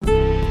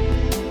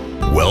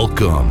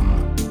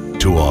Welcome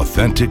to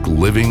Authentic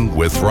Living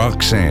with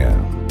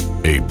Roxanne,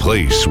 a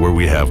place where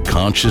we have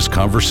conscious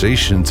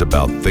conversations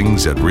about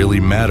things that really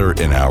matter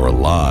in our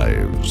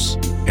lives.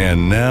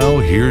 And now,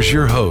 here's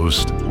your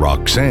host,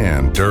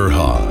 Roxanne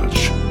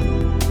Derhodge.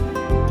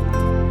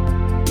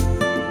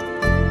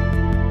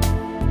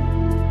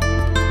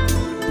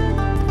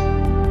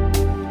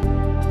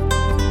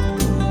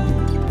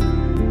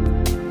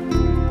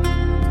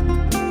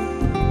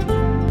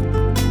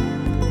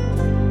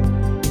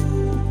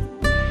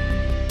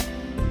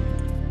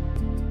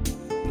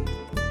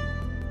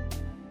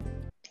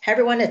 Hi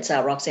everyone, it's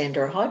Roxanne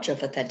Derhodge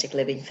of Authentic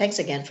Living. Thanks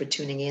again for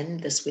tuning in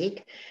this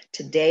week.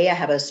 Today I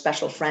have a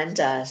special friend,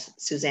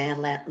 Suzanne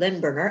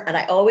Lymburner, and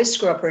I always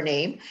screw up her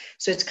name.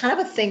 So it's kind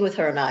of a thing with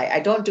her and I.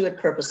 I don't do it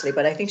purposely,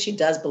 but I think she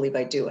does believe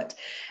I do it.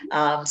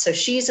 So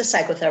she's a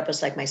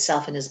psychotherapist like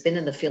myself and has been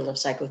in the field of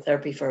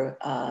psychotherapy for,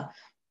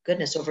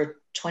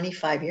 over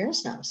 25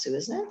 years now, Sue,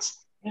 isn't it?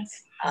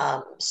 Yes.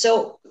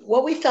 So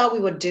what we thought we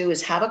would do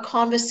is have a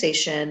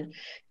conversation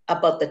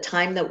about the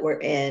time that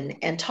we're in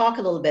and talk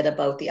a little bit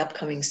about the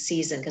upcoming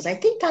season, because I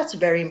think that's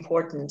very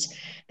important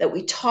that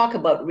we talk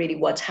about really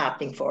what's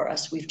happening for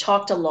us. We've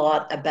talked a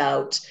lot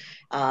about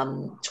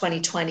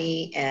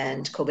 2020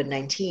 and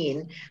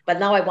COVID-19, but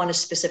now I want to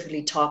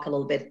specifically talk a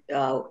little bit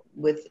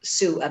with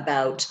Sue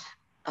about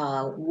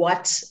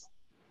what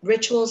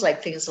rituals,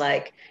 like things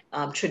like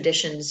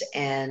traditions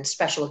and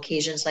special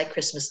occasions like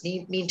Christmas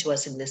mean to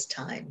us in this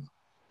time.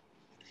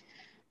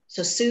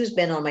 So Sue's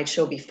been on my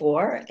show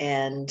before,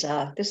 and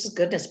this is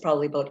goodness,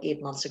 probably about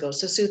 8 months ago.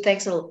 So Sue,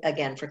 thanks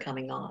again for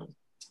coming on.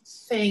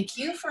 Thank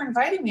you for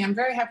inviting me. I'm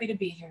very happy to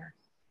be here.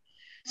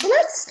 So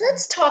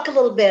let's talk a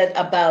little bit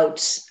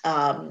about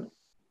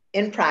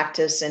in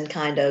practice and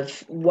kind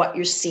of what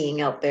you're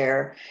seeing out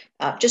there,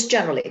 just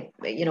generally,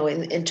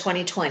 in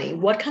 2020.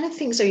 What kind of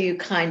things are you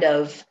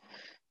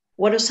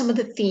what are some of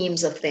the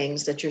themes of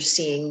things that you're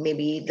seeing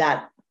maybe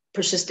that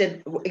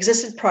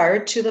existed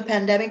prior to the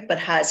pandemic, but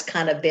has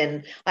kind of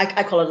been,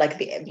 I call it like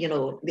the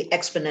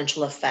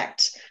exponential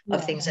effect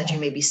of things that you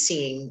may be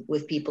seeing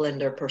with people in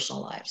their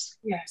personal lives?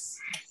 Yes.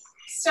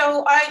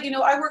 So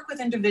I work with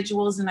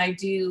individuals and I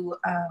do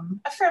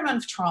a fair amount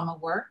of trauma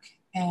work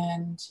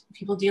and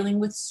people dealing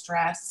with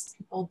stress,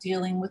 people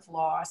dealing with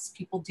loss,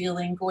 people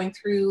going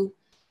through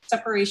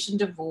separation,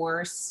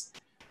 divorce,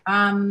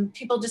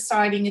 people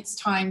deciding it's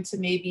time to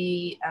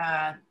maybe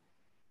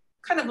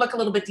kind of look a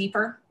little bit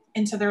deeper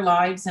into their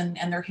lives and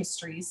their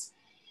histories.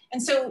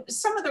 And so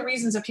some of the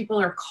reasons that people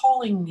are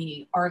calling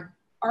me are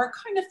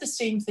kind of the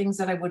same things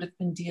that I would have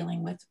been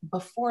dealing with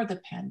before the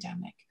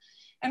pandemic.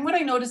 And what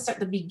I noticed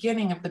at the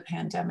beginning of the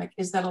pandemic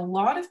is that a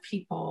lot of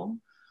people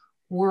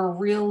were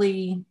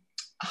really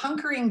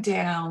hunkering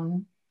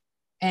down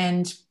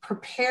and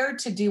prepared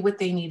to do what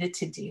they needed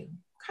to do,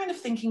 kind of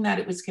thinking that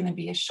it was going to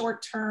be a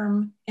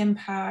short-term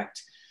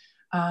impact.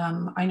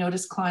 I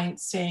noticed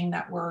clients saying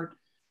that we're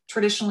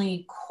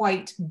traditionally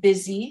quite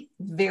busy,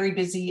 very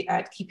busy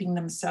at keeping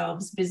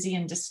themselves busy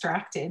and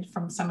distracted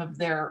from some of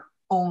their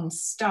own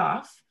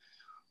stuff,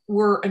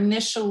 were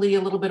initially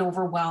a little bit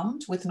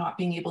overwhelmed with not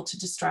being able to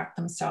distract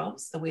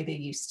themselves the way they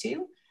used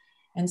to.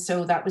 And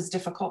so that was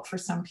difficult for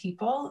some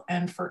people.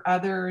 And for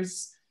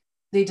others,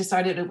 they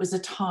decided it was a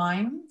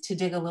time to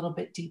dig a little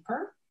bit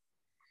deeper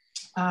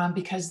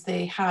because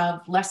they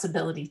have less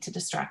ability to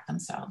distract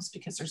themselves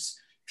because there's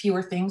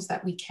fewer things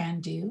that we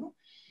can do.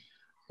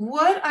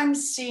 What I'm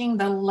seeing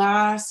the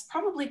last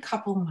probably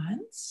couple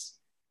months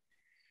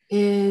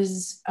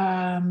is,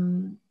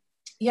 an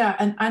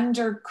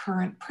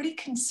undercurrent pretty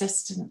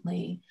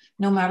consistently,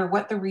 no matter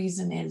what the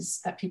reason is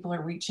that people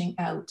are reaching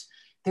out,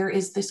 there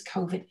is this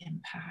COVID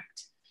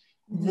impact,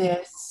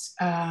 this,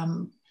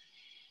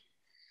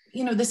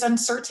 this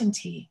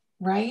uncertainty,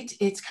 right?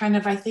 It's kind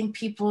of, I think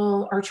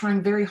people are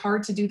trying very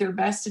hard to do their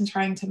best in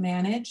trying to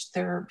manage.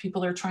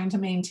 People are trying to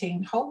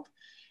maintain hope.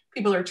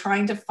 People are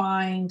trying to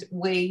find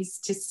ways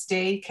to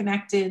stay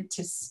connected,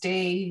 to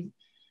stay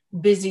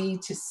busy,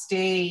 to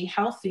stay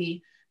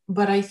healthy.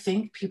 But I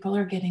think people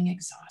are getting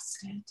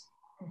exhausted.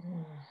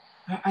 Mm-hmm.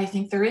 I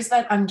think there is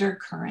that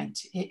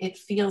undercurrent. It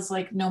feels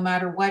like no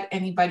matter what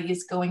anybody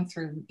is going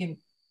through, in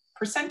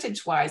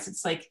percentage-wise,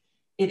 it's like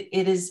it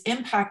is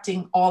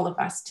impacting all of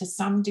us to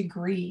some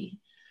degree.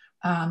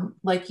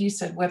 Like you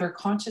said, whether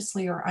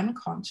consciously or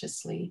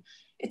unconsciously,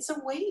 it's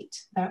a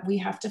weight that we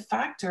have to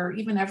factor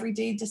even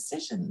everyday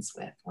decisions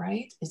with,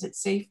 right? Is it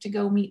safe to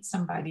go meet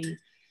somebody?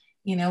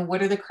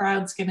 What are the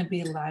crowds going to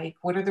be like?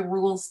 What are the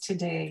rules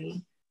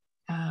today?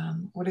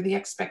 What are the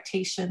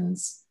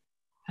expectations,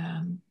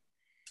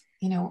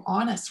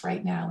 on us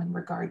right now in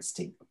regards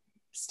to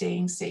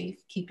staying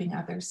safe, keeping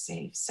others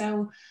safe?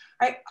 So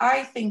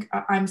I think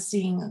I'm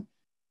seeing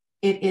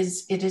it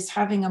is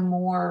having a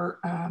more,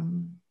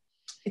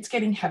 it's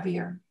getting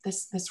heavier,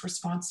 this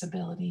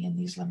responsibility and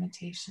these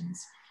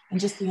limitations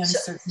and just the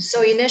uncertainty.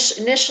 So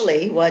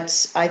initially,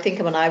 what I think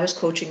when I was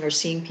coaching or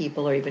seeing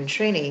people or even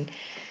training,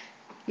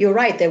 You're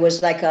right. There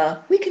was like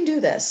we can do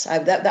this.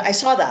 I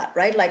saw that,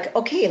 right? Like,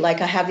 okay,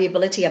 like I have the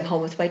ability. I'm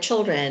home with my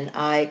children.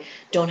 I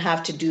don't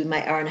have to do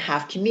my hour and a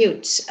half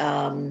commute.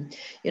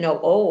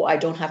 Oh, I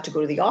don't have to go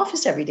to the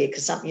office every day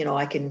because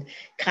I can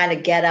kind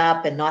of get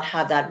up and not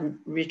have that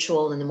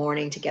ritual in the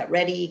morning to get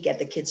ready, get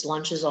the kids'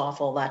 lunches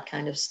off, all that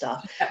kind of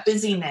stuff. That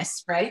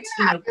busyness, right?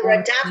 Yeah, we're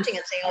adapting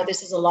and saying, oh,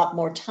 this is a lot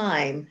more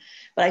time.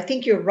 But I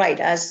think you're right.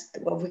 As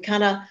well, we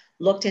kind of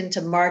looked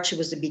into March, it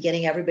was the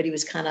beginning. Everybody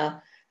was kind of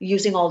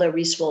using all their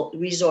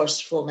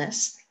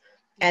resourcefulness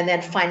and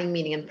then finding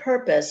meaning and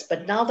purpose.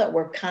 But now that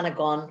we're kind of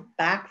gone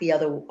back now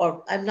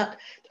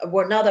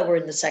that we're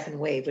in the second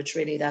wave, which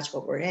really that's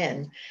what we're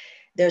in,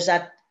 there's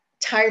that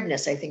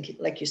tiredness. I think,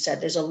 like you said,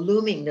 there's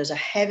a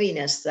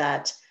heaviness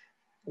that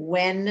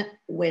when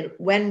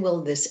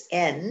will this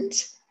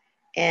end?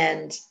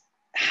 And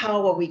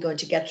how are we going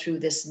to get through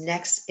this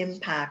next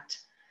impact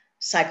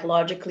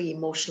psychologically,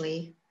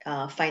 emotionally,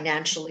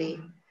 financially?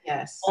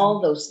 Yes.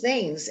 All those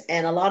things.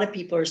 And a lot of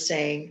people are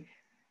saying,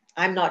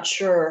 I'm not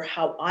sure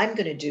how I'm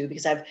going to do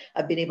because I've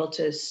been able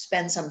to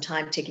spend some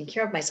time taking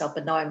care of myself,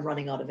 but now I'm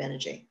running out of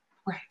energy.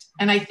 Right.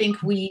 And I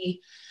think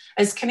we,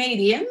 as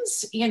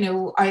Canadians,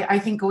 I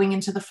think going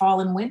into the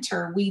fall and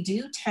winter, we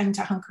do tend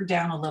to hunker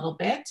down a little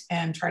bit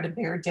and try to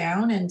bear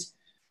down. And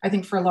I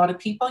think for a lot of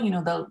people,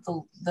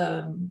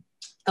 the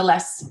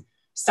less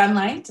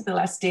sunlight, the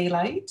less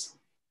daylight,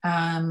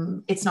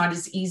 it's not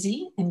as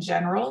easy in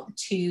general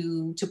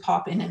to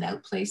pop in and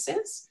out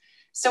places.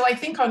 So I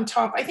think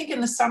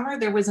in the summer,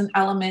 there was an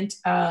element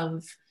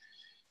of,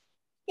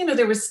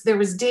 there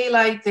was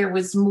daylight, there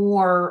was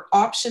more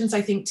options,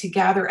 I think, to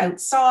gather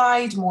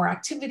outside, more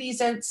activities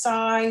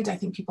outside. I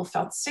think people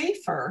felt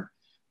safer.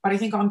 But I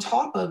think on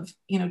top of,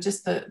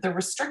 just the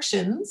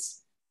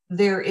restrictions,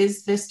 there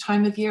is this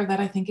time of year that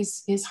I think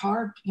is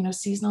hard.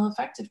 Seasonal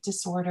affective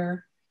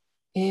disorder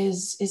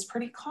is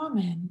pretty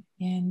common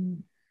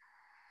in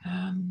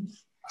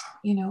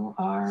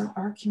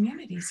our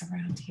communities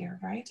around here,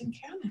 right, in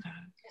Canada.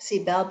 I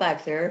see Belle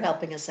back there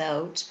helping us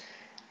out.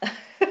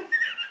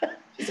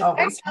 She's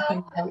always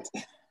helping out.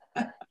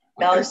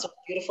 Belle is so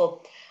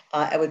beautiful.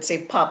 I would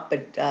say pup,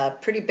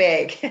 but pretty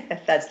big.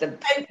 That's the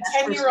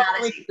 10-year-old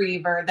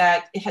retriever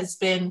that has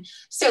been,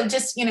 so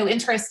just,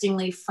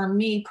 interestingly for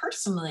me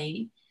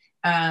personally,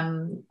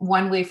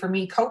 one way for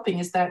me coping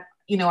is that,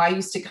 I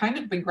used to kind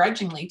of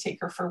begrudgingly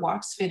take her for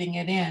walks, fitting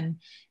it in.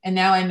 And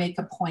now I make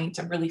a point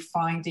of really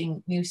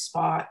finding new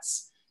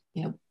spots,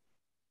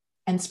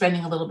 and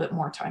spending a little bit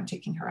more time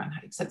taking her on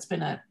hikes. That's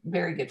been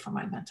very good for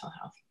my mental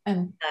health.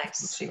 And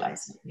nice. She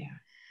likes it. Yeah.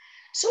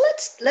 So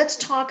let's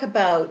talk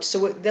about,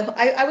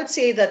 I would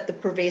say that the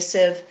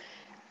pervasive,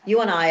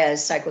 you and I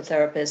as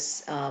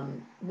psychotherapists,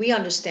 we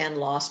understand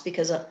loss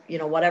because,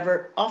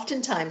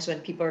 oftentimes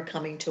when people are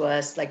coming to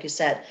us, like you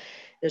said,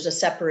 there's a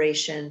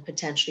separation,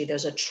 potentially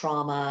there's a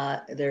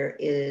trauma, there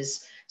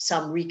is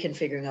some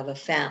reconfiguring of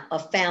a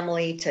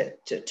family to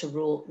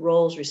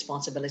roles,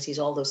 responsibilities,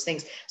 all those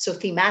things. So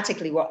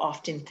thematically, we're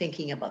often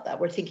thinking about that.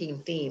 We're thinking in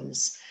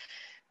themes.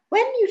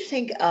 When you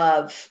think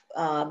of,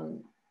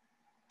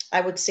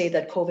 I would say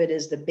that COVID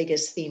is the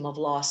biggest theme of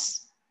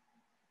loss,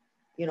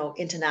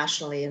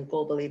 internationally and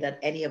globally, that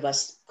any of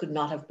us could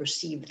not have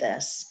perceived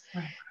this.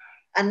 Right.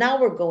 And now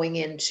we're going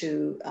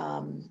into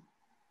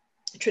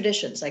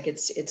traditions, like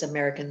it's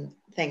American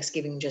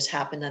Thanksgiving just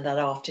happened, and that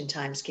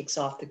oftentimes kicks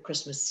off the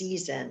Christmas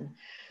season.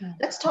 Mm-hmm.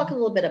 Let's talk a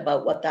little bit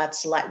about what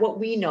that's like, what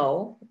we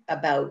know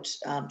about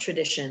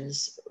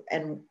traditions.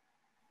 And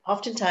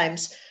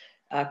oftentimes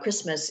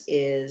Christmas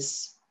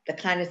is the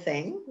kind of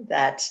thing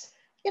that,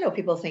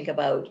 people think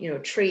about,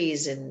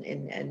 trees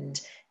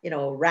and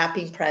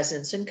wrapping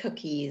presents and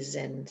cookies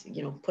and,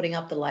 putting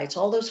up the lights,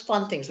 all those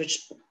fun things,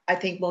 which I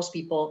think most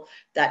people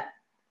that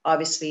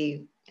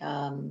obviously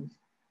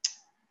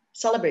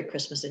celebrate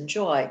Christmas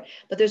enjoy.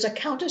 But there's a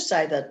counter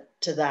side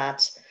to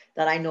that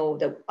I know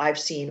that I've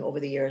seen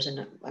over the years,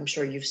 and I'm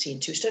sure you've seen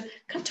too. So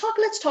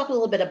let's talk a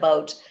little bit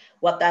about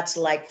what that's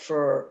like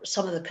for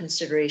some of the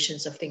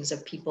considerations of things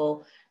of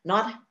people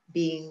not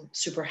being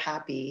super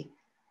happy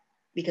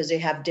because they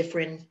have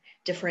differing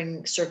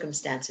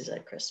circumstances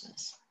at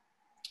Christmas.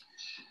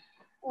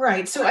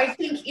 Right. So I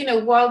think,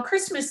 while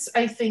Christmas,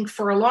 I think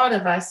for a lot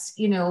of us,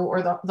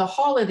 or the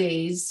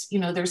holidays,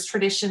 there's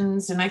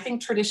traditions, and I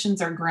think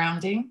traditions are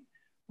grounding,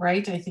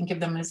 right? I think of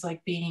them as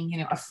like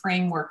being, a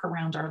framework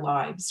around our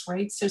lives,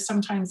 right? So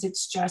sometimes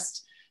it's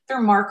just,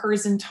 they're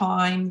markers in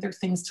time, they're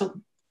things to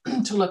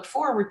look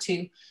forward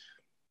to.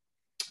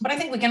 But I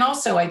think we can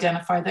also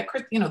identify that,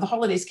 the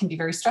holidays can be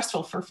very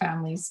stressful for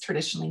families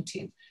traditionally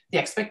too. The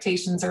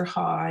expectations are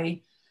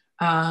high.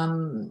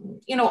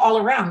 All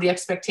around, the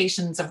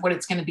expectations of what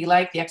it's going to be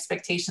like, the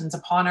expectations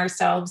upon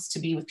ourselves to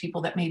be with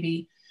people that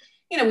maybe,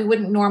 we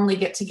wouldn't normally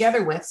get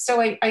together with.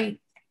 So I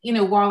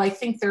while I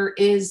think it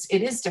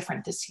is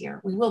different this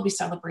year, we will be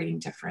celebrating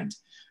different.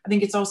 I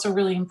think it's also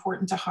really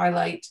important to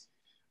highlight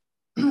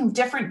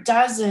different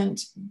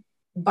doesn't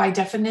by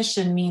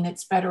definition mean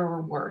it's better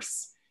or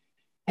worse.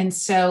 And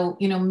so,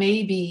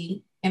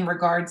 maybe in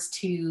regards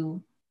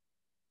to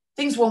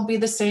things won't be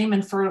the same.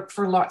 And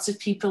for lots of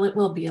people, it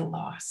will be a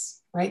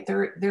loss, right?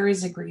 There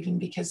is a grieving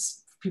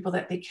because people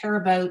that they care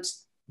about,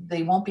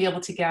 they won't be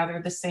able to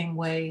gather the same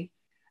way.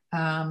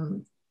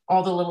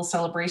 All the little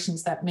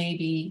celebrations that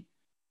maybe,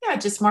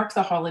 just mark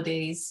the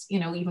holidays,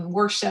 even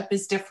worship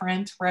is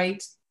different,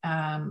 right?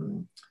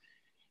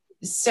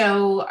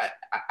 So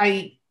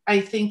I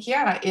think,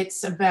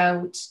 it's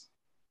about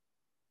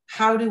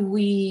how do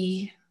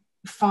we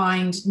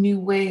find new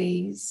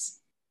ways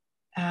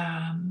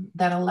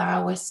that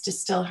allow us to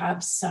still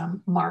have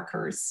some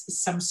markers,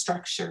 some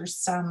structures,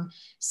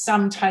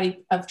 some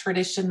type of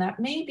tradition that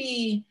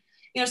maybe,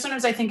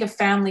 sometimes I think of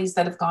families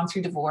that have gone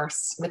through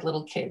divorce with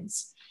little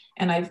kids.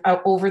 And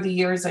over the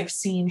years, I've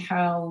seen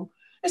how,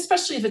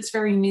 especially if it's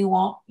very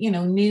new,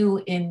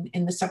 new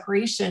in the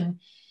separation,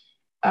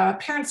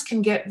 parents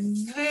can get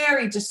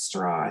very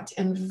distraught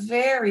and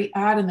very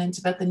adamant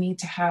about the need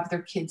to have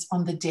their kids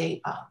on the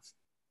day of,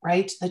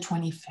 right? The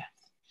 25th.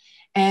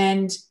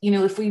 And,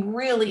 if we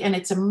really, and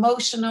it's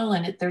emotional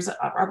and there's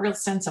a real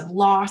sense of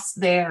loss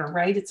there,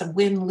 right? It's a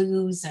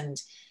win-lose.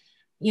 And,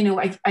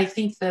 I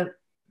think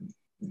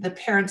the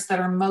parents that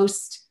are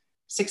most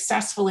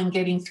successful in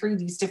getting through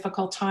these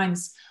difficult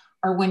times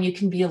are when you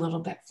can be a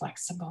little bit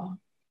flexible,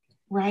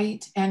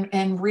 right?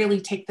 And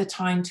really take the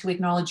time to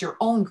acknowledge your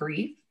own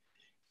grief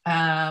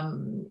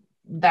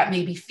that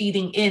may be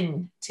feeding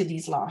in to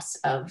these loss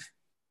of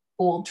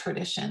old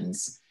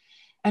traditions,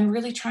 and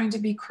really trying to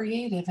be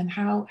creative. And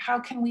how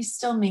can we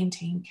still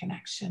maintain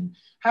connection?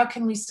 How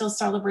can we still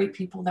celebrate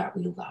people that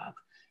we love?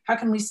 How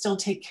can we still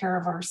take care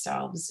of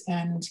ourselves?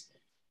 And,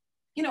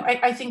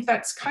 I think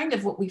that's kind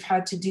of what we've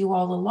had to do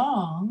all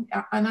along.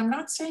 And I'm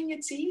not saying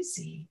it's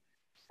easy,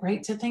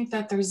 right? To think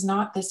that there's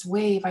not this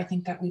wave, I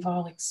think that we've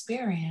all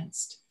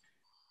experienced.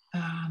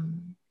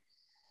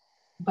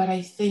 But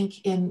I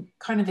think in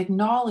kind of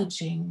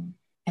acknowledging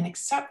and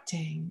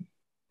accepting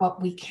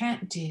what we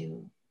can't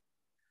do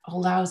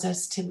allows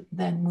us to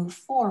then move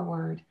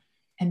forward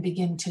and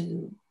begin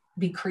to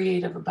be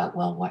creative about,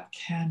 well, what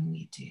can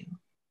we do?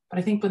 But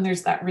I think when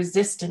there's that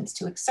resistance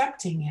to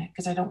accepting it,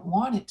 because I don't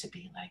want it to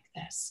be like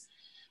this,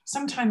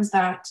 sometimes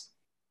that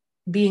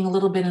being a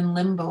little bit in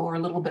limbo or a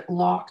little bit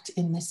locked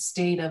in this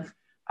state of,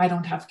 I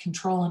don't have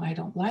control and I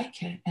don't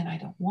like it and I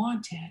don't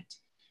want it,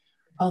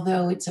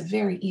 although it's a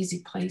very easy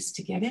place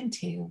to get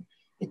into,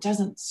 it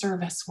doesn't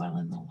serve us well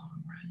in the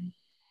long run.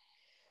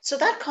 So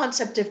that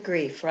concept of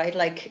grief, right?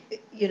 Like,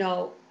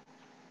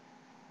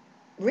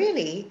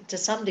 really, to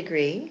some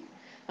degree,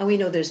 and we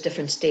know there's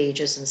different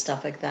stages and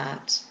stuff like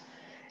that.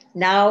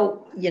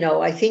 Now,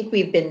 I think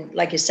we've been,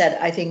 like you said,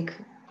 I think,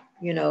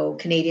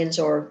 Canadians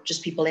or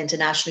just people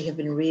internationally have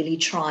been really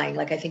trying.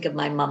 Like, I think of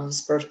my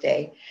mom's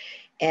birthday,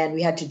 and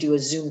we had to do a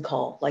Zoom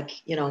call, like,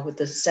 with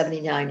the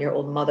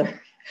 79-year-old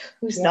mother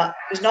who's not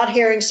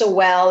hearing so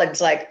well. And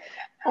it's like,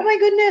 oh my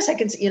goodness, I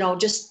can,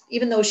 just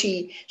even though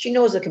she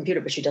knows the computer,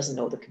 but she doesn't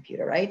know the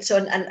computer, right? So,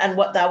 and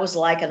what that was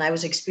like, and I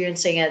was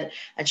experiencing it,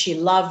 and she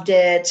loved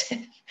it.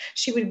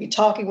 She would be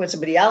talking when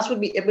somebody else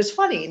would be, it was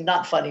funny,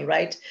 not funny,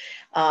 right?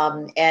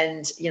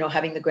 And,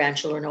 having the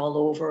grandchildren all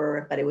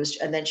over, but it was,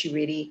 and then she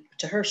really,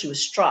 to her, she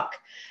was struck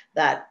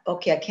that,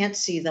 okay, I can't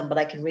see them, but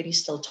I can really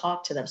still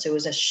talk to them. So it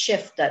was a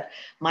shift that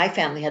my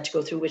family had to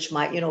go through, which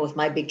with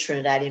my big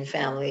Trinidadian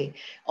family,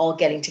 all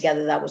getting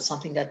together, that was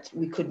something that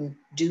we couldn't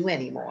do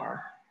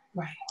anymore.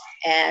 Right.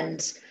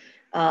 And,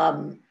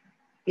 and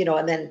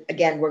then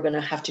again, we're going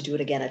to have to do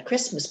it again at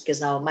Christmas,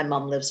 because now my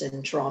mom lives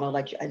in Toronto,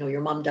 like I know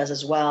your mom does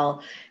as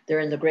well.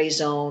 They're in the gray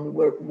zone.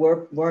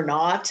 We're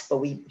not,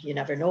 but you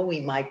never know. We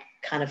might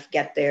kind of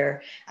get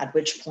there, at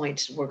which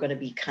point we're going to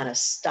be kind of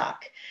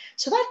stuck.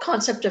 So that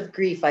concept of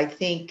grief, I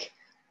think,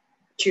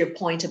 to your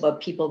point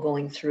about people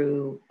going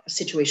through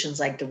situations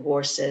like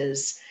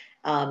divorces,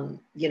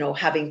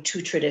 having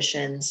two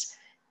traditions,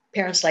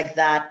 parents like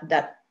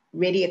that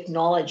really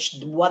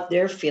acknowledge what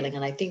they're feeling.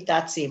 And I think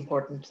that's the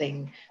important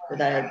thing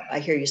that I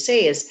hear you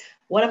say is,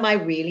 what am I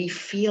really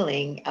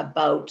feeling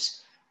about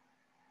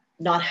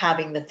not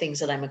having the things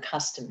that I'm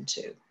accustomed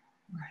to?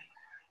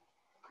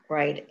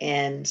 Right.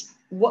 And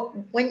what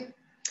kind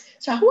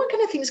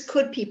of things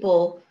could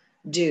people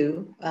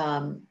do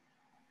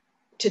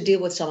to deal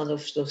with some of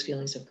those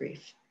feelings of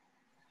grief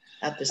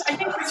at this time? I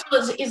think first of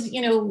all is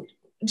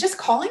just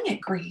calling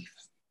it grief,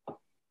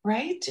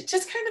 right?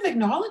 Just kind of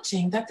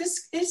acknowledging that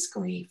this is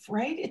grief,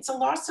 right? It's a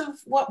loss of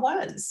what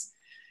was.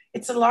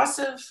 It's a loss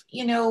of,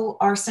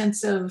 our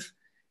sense of,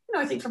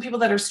 I think for people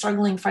that are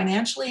struggling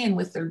financially and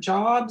with their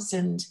jobs,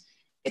 and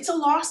it's a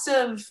loss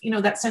of,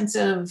 that sense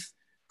of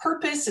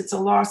purpose. It's a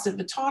loss of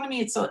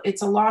autonomy. It's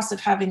a loss of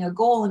having a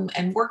goal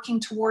and working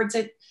towards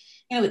it.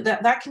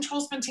 That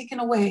control's been taken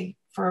away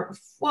from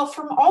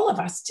all of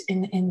us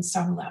in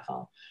some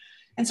level.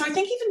 And so I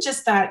think even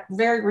just that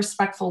very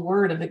respectful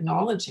word of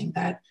acknowledging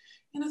that,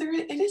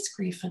 it is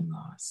grief and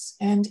loss,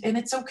 and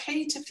it's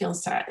okay to feel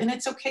sad, and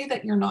it's okay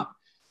that you're not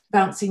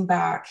bouncing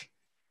back.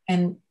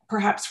 And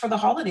perhaps for the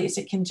holidays,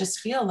 it can just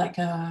feel like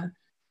I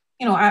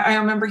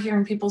remember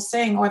hearing people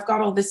saying, oh, I've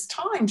got all this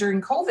time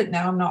during COVID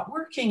now, I'm not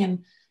working.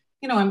 And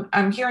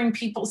I'm hearing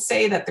people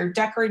say that they're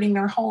decorating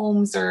their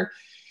homes, or,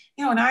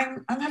 and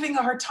I'm having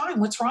a hard time.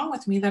 What's wrong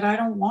with me that I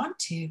don't want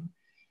to?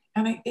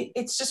 And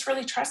it's just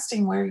really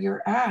trusting where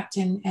you're at,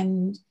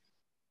 and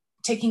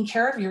taking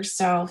care of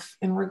yourself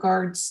in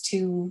regards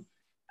to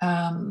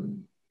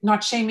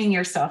not shaming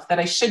yourself that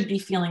I should be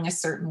feeling a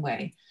certain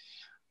way.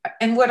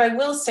 And what I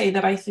will say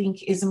that I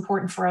think is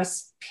important for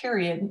us,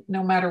 period,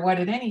 no matter what,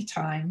 at any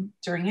time,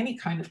 during any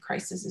kind of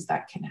crisis, is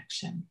that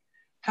connection.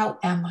 How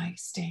am I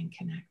staying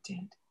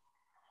connected?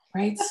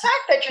 Right? The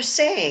fact that you're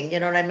saying, you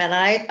know what I mean?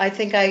 I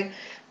think I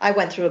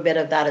went through a bit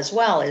of that as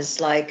well, is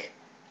like,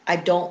 I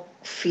don't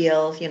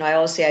feel, I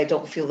always say I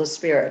don't feel the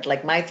spirit.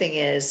 Like my thing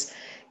is,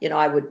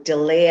 I would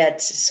delay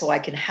it so I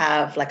can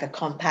have like a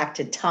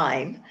compacted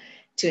time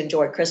to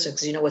enjoy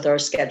Christmas, because, with our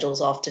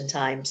schedules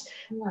oftentimes.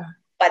 Yeah.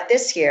 But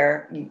this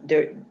year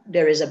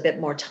there is a bit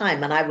more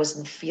time, and I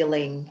wasn't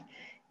feeling,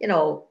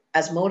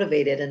 as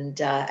motivated. And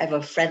I have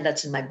a friend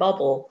that's in my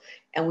bubble,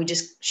 and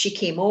she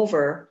came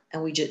over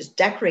and we just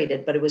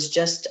decorated, but it was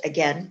just,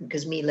 again,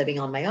 because me living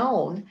on my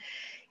own,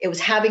 it was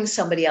having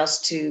somebody else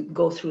to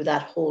go through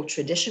that whole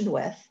tradition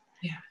with.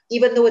 Yeah.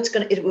 Even though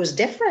it was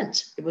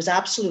different. It was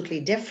absolutely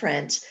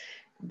different.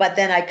 But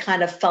then I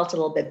kind of felt a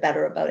little bit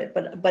better about it.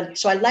 But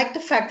so I like the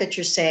fact that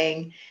you're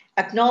saying,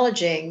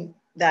 acknowledging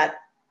that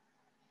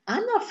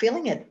I'm not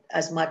feeling it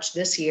as much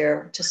this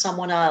year, to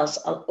someone else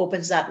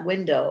opens that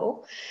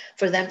window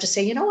for them to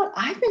say, you know what,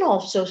 I've been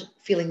also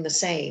feeling the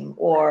same.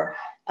 Or,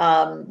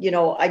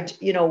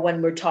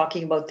 when we're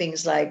talking about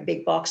things like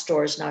big box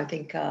stores now, I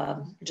think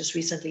just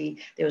recently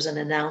there was an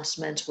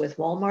announcement with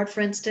Walmart,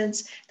 for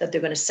instance, that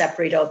they're going to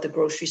separate out the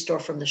grocery store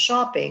from the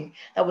shopping.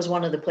 That was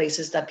one of the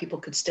places that people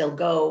could still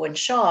go and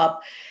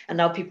shop. And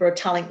now people are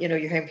telling, you're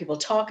hearing people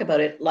talk about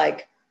it.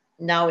 Like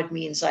now it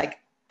means like,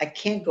 I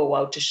can't go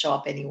out to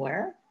shop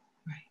anywhere.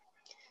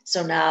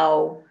 So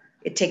now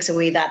it takes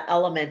away that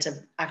element of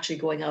actually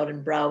going out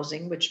and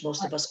browsing, which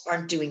most of us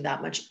aren't doing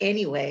that much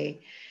anyway.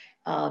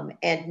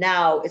 And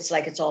now it's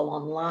like it's all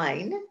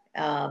online,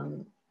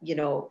 and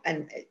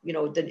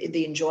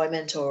the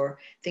enjoyment or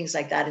things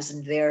like that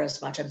isn't there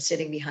as much. I'm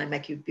sitting behind my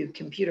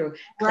computer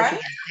clicking on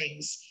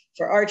things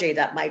for RJ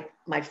that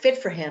might fit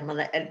for him,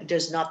 and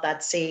there's not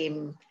that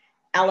same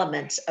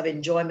element of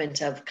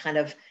enjoyment of kind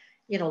of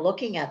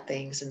looking at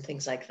things and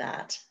things like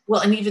that.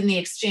 Well, and even the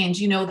exchange,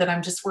 that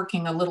I'm just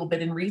working a little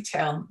bit in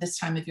retail this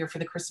time of year for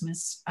the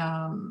Christmas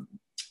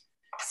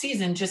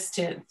season, just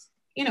to,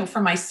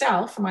 for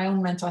myself, for my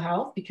own mental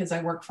health, because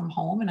I work from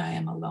home and I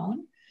am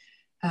alone.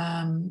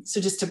 So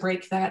just to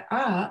break that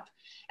up.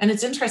 And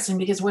it's interesting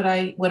because what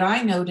I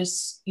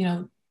notice,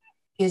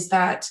 is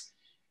that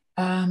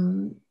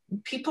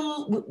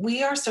people,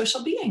 we are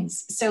social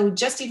beings. So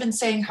just even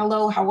saying,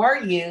 hello, how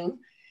are you?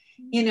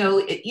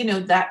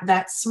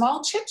 That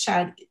small chit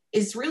chat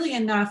is really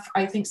enough.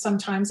 I think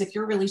sometimes if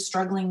you're really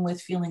struggling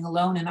with feeling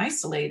alone and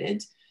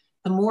isolated,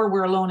 the more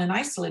we're alone and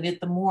isolated,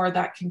 the more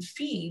that can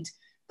feed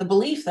the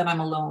belief that I'm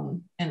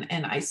alone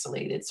and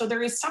isolated. So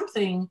there is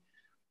something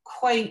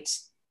quite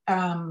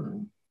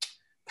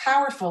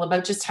powerful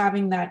about just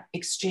having that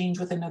exchange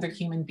with another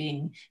human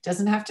being.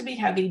 Doesn't have to be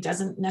heavy,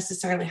 doesn't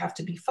necessarily have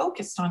to be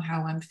focused on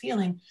how I'm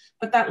feeling,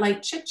 but that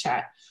light chit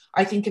chat.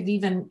 I think of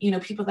even,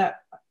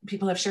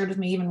 people have shared with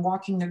me, even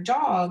walking their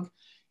dog,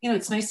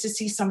 it's nice to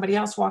see somebody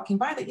else walking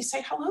by that you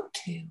say hello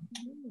to,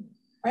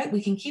 right?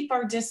 We can keep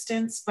our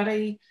distance, but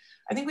I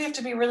think we have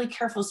to be really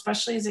careful,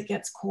 especially as it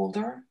gets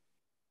colder,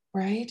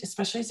 right?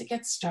 Especially as it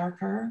gets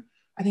darker.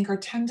 I think our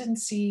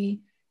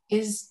tendency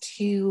is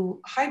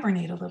to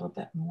hibernate a little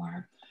bit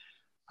more.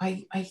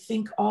 I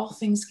think all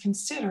things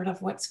considered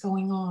of what's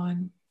going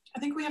on, I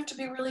think we have to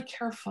be really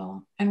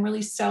careful and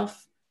really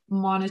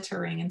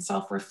self-monitoring and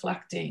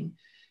self-reflecting.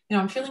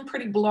 I'm feeling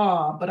pretty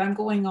blah, but I'm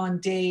going on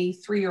day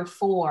 3 or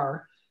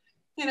 4,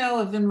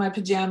 of in my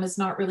pajamas,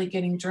 not really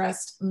getting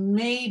dressed.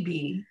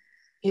 Maybe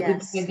it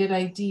would be a good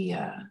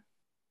idea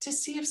to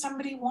see if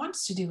somebody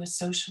wants to do a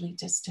socially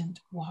distant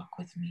walk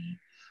with me,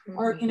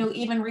 or,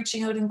 even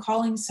reaching out and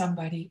calling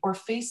somebody or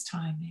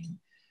FaceTiming.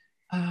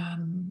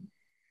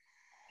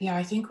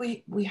 I think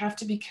we have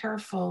to be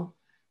careful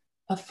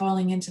of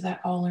falling into that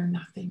all or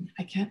nothing.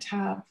 I can't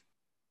have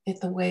it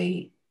the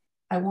way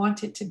I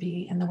want it to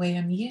be and the way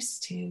I'm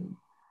used to.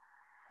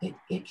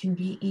 It can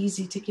be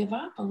easy to give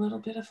up a little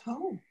bit of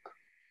hope.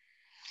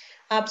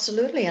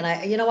 Absolutely. And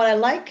what I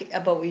like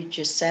about what you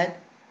just said,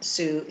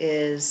 Sue,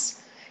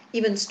 is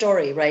even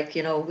story, right?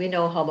 We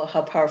know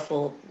how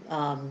powerful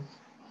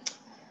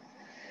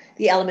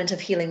the element of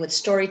healing with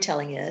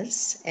storytelling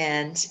is.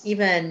 And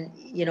even,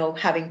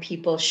 having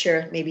people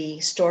share maybe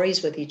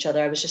stories with each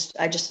other.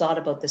 I just thought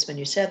about this when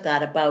you said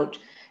that, about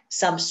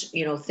some,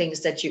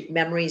 things that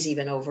memories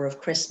even over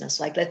of Christmas.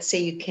 Like, let's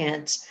say you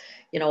can't,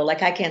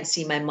 like I can't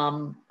see my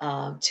mom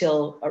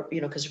till,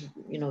 because,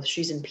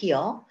 she's in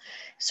Peel.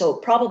 So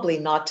probably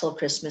not till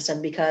Christmas.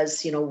 And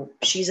because,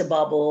 she's a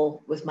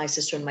bubble with my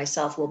sister and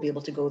myself, we'll be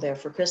able to go there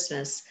for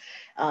Christmas.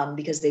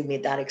 because they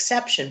made that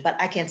exception, but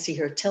I can't see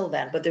her till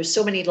then. But there's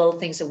so many little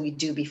things that we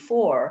do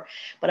before.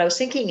 But I was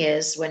thinking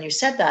is, when you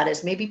said that,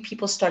 is maybe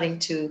people starting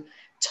to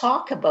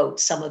talk about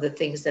some of the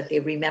things that they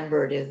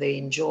remembered or they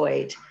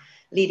enjoyed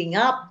leading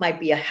up might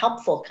be a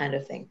helpful kind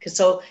of thing. Because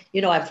so,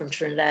 I'm from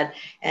Trinidad,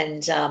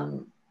 and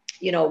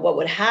what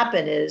would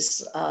happen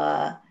is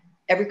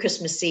every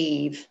Christmas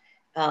Eve,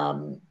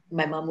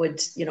 my mom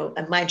would,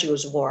 and mind you, it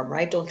was warm,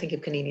 right? Don't think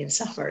of Canadian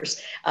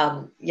summers.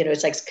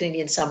 It's like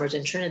Canadian summers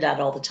in Trinidad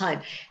all the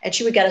time. And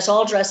she would get us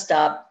all dressed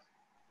up.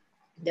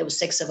 There was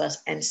 6 of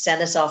us, and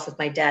send us off with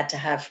my dad to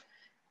have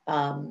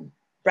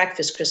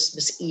breakfast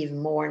Christmas Eve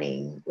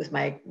morning with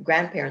my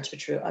grandparents,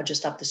 which were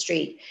just up the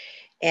street.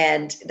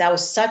 And that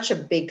was such a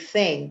big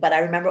thing. But I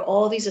remember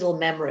all these little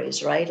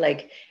memories,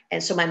 right?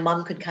 And so my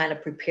mom could kind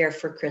of prepare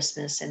for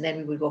Christmas, and then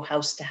we would go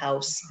house to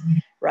house,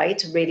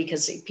 right? Really,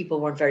 because people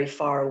weren't very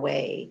far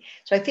away.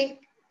 So I think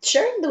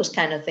sharing those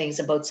kind of things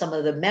about some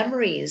of the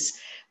memories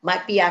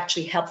might be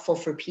actually helpful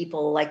for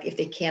people, like if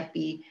they can't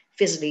be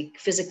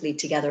physically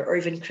together, or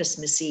even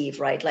Christmas Eve,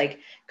 right? Like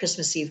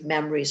Christmas Eve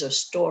memories or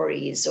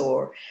stories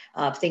or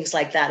things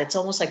like that. It's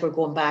almost like we're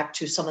going back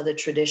to some of the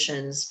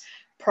traditions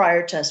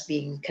prior to us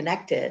being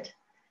connected,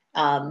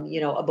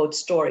 about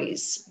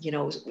stories.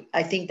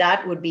 I think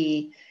that would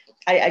be,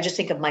 I just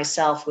think of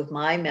myself with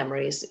my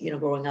memories,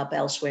 growing up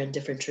elsewhere in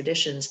different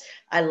traditions.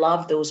 I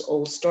love those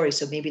old stories.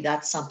 So maybe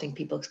that's something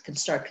people can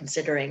start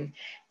considering,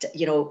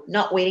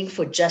 not waiting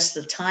for just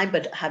the time,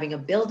 but having a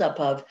buildup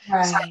of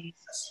Right.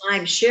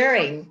 time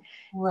sharing,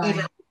 Right.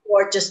 even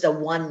for just a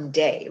one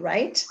day,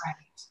 right? Right.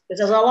 Because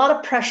there's a lot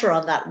of pressure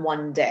on that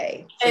one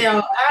day.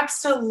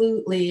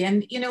 Absolutely.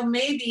 And,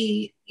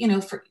 maybe,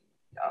 for,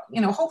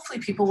 hopefully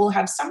people will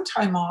have some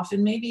time off,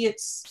 and maybe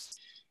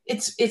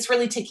it's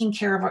really taking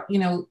care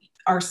of,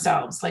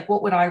 ourselves. Like,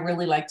 what would I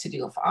really like to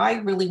do if I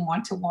really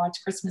want to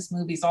watch Christmas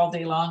movies all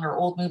day long, or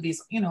old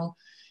movies,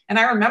 and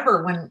I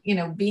remember when,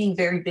 being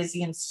very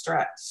busy and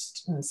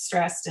stressed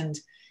and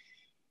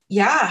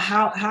yeah,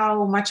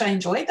 how much I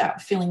enjoyed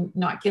that, feeling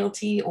not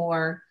guilty,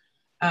 or,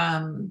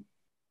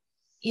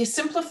 you're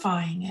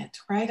simplifying it,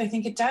 right? I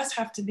think it does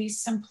have to be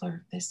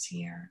simpler this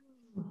year,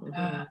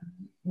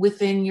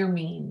 within your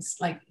means,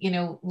 like,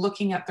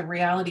 looking at the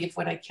reality of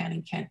what I can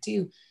and can't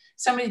do.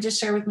 Somebody just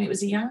shared with me, it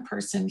was a young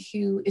person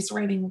who is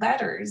writing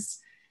letters.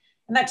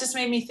 And that just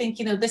made me think,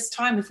 this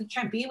time, if we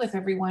can't be with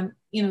everyone,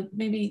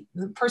 maybe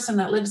the person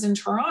that lives in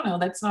Toronto,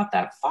 that's not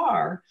that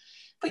far.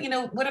 But,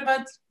 what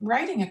about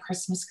writing a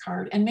Christmas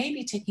card, and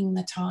maybe taking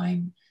the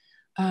time,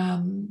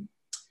 to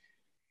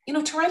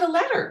write a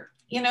letter,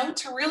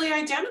 to really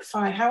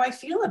identify how I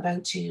feel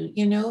about you,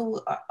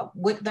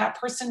 what that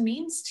person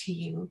means to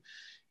you.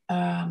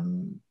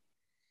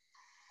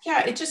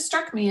 It just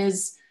struck me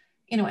as,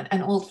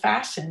 an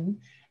old-fashioned,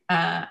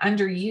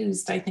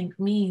 underused, I think,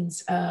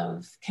 means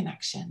of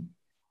connection,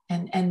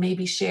 and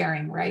maybe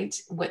sharing, right?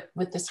 What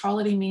this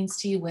holiday means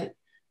to you, what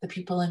the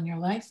people in your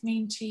life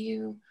mean to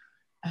you.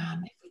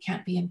 If we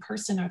can't be in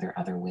person, are there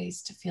other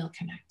ways to feel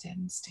connected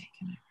and stay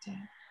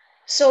connected?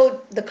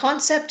 So the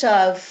concept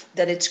of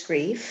that it's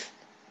grief,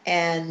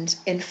 and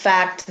in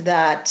fact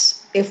that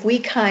if we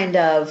kind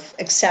of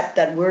accept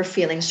that we're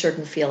feeling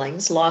certain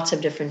feelings, lots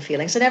of different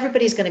feelings, and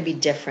everybody's going to be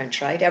different,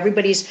 right?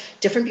 Everybody's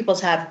different. People's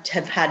have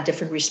had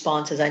different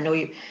responses. I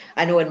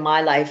know in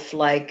my life,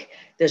 like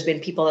there's been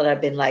people that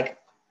have been like,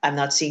 I'm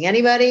not seeing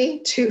anybody,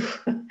 to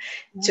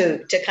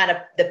kind of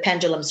the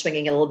pendulum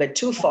swinging a little bit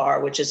too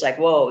far, which is like,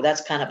 whoa,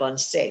 that's kind of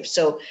unsafe.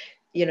 So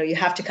you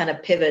have to kind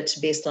of pivot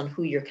based on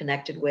who you're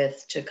connected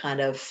with to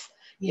kind of,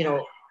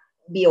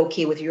 be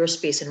okay with your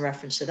space in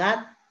reference to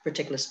that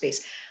particular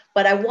space.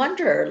 But I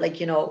wonder,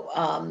 like,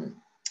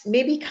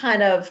 maybe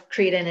kind of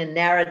creating a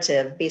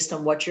narrative based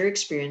on what you're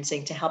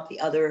experiencing to help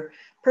the other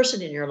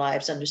person in your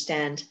lives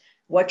understand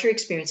what you're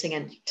experiencing,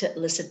 and to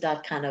elicit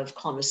that kind of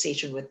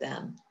conversation with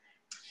them.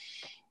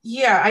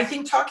 Yeah, I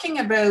think talking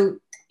about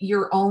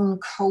your own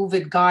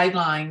COVID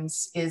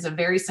guidelines is a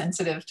very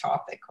sensitive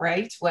topic,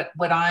 right? What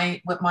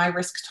my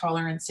risk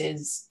tolerance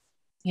is,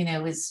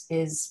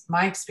 is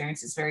my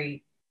experience is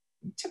very,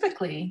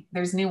 typically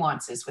there's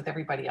nuances with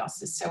everybody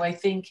else's. So I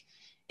think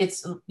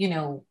it's,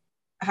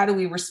 how do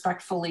we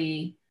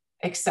respectfully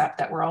accept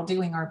that we're all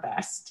doing our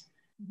best?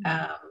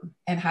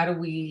 And how do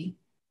we,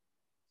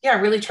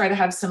 really try to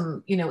have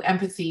some,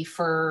 empathy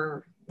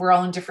for, we're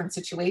all in different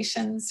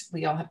situations.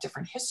 We all have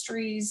different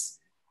histories.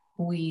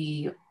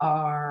 We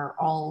are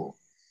all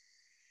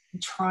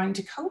trying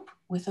to cope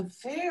with a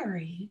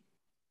very,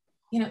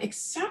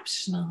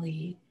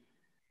 exceptionally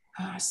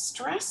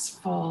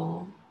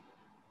stressful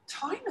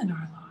time in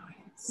our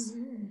lives,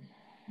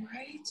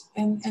 right?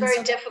 And it's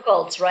very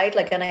difficult, right?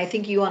 Like, and I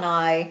think you and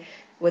I,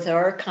 with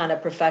our kind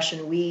of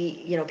profession,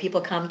 we,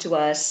 people come to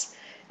us,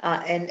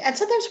 and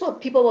sometimes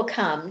people will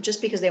come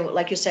just because they,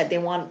 like you said, they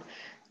want,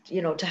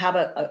 to have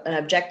an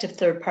objective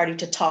third party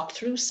to talk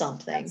through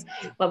something.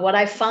 But what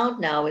I found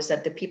now is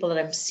that the people that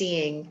I'm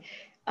seeing,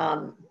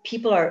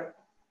 people are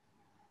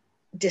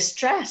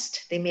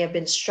distressed. They may have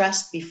been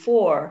stressed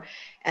before,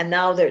 And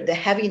now the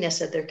heaviness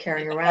that they're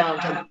carrying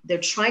around, and they're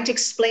trying to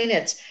explain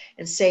it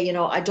and say,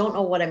 I don't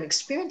know what I'm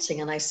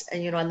experiencing. And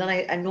then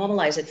I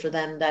normalize it for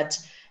them that,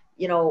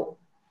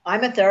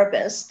 I'm a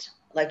therapist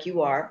like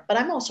you are, but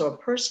I'm also a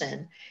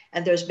person.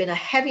 And there's been a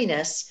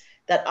heaviness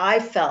that I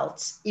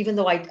felt, even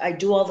though I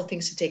do all the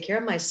things to take care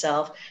of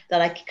myself,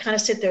 that I kind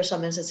of sit there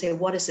sometimes and say,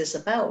 what is this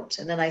about?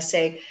 And then I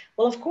say,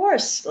 well, of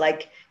course,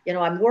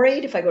 I'm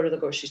worried if I go to the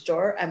grocery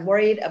store. I'm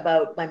worried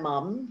about my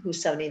mom,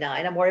 who's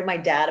 79. I'm worried my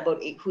dad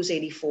who's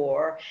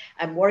 84.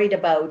 I'm worried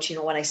about,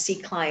 when I see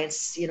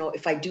clients,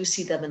 if I do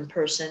see them in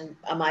person,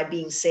 am I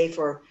being safe,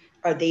 or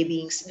are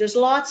they there's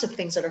lots of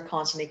things that are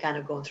constantly kind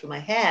of going through my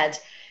head.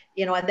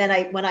 And then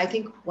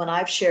when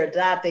I've shared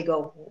that, they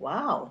go,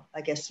 wow,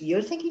 I guess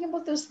you're thinking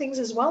about those things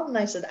as well. And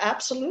I said,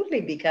 absolutely,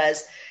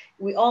 because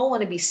we all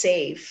want to be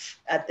safe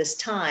at this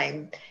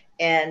time.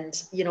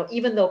 And,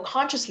 even though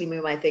consciously we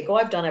might think, oh,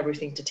 I've done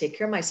everything to take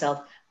care of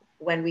myself,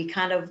 when we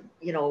kind of,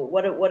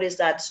 what is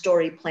that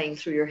story playing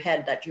through your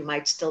head that you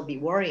might still be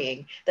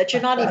worrying, that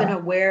you're not even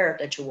aware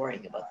that you're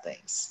worrying about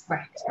things.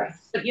 Right.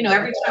 But,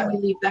 every time we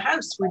leave the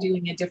house, we're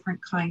doing a different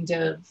kind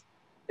of,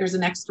 there's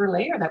an extra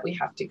layer that we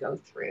have to go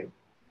through.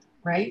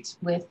 Right.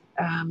 With,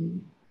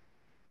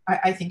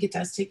 I think it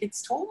does take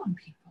its toll on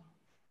people.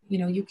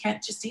 You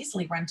can't just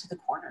easily run to the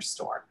corner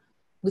store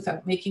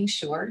without making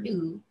sure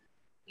you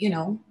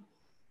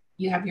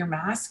have your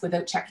mask,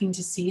 without checking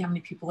to see how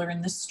many people are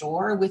in the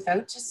store,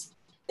 without just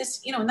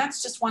this, and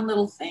that's just one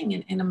little thing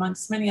in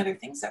amongst many other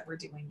things that we're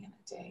doing in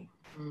a day.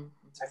 Mm-hmm.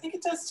 So I think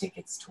it does take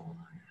its toll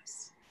on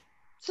us.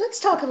 So let's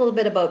talk a little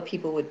bit about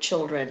people with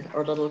children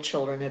or little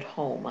children at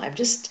home. I'm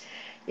just,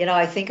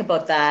 I think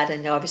about that,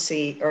 and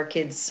obviously our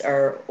kids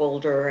are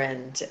older,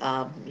 and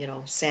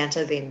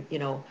Santa,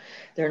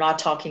 they're not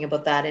talking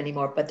about that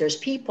anymore. But there's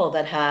people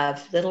that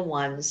have little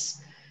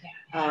ones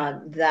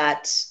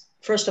that,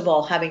 first of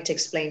all, having to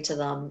explain to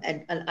them,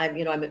 and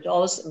I'm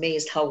always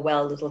amazed how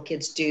well little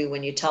kids do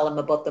when you tell them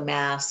about the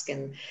mask,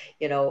 and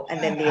and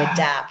then they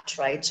adapt,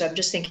 right? So I'm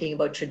just thinking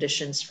about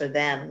traditions for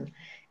them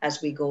as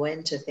we go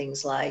into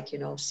things like,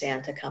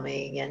 Santa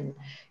coming and,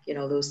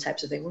 those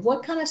types of things.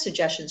 What kind of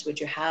suggestions would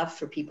you have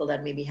for people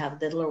that maybe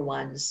have littler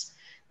ones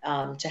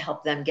to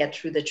help them get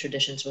through the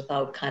traditions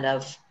without kind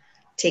of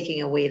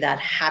taking away that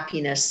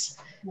happiness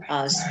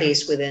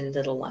space within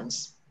little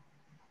ones?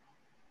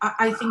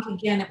 I think,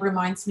 again, it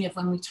reminds me of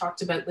when we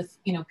talked about with,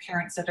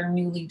 parents that are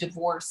newly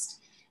divorced,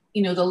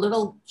 the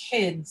little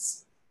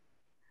kids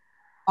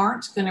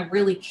aren't going to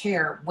really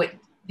care what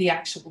the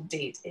actual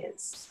date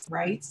is,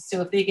 right?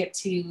 So if they get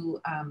to,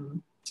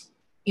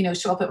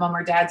 show up at mom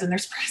or dad's and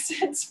there's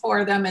presents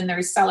for them and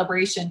there's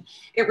celebration,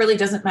 it really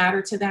doesn't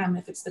matter to them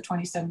if it's the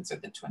 27th or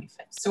the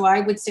 25th. So I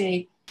would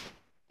say,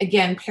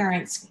 again,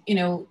 parents,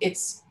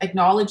 it's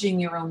acknowledging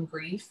your own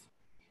grief.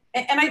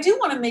 And I do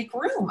want to make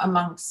room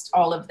amongst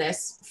all of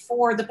this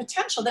for the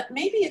potential that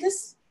maybe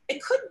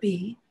it could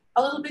be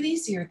a little bit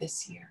easier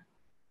this year,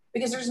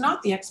 because there's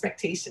not the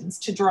expectations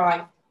to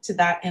drive to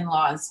that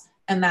in-laws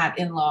and that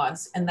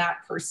in-laws and that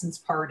person's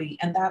party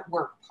and that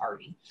work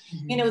party.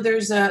 Mm-hmm.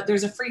 There's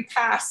a free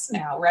pass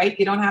now, right?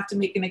 You don't have to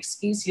make an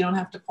excuse. You don't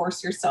have to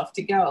force yourself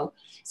to go.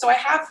 So I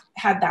have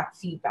had that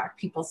feedback,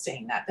 people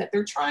saying that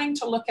they're trying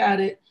to look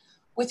at it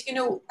with,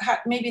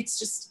 maybe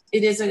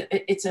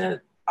it's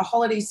a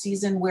holiday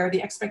season where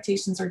the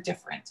expectations are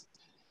different.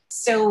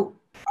 So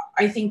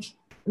I think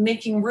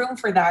making room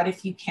for that,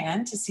 if you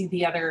can, to see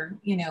the other,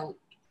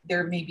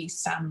 there may be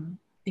some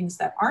things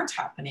that aren't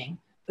happening,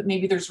 but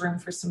maybe there's room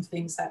for some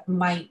things that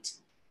might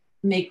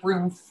make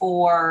room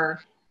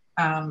for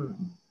a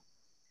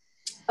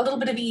little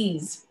bit of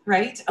ease,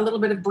 right? A little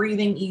bit of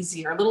breathing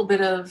easier, a little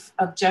bit of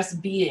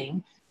just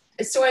being.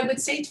 So I would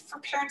say for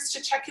parents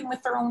to check in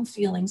with their own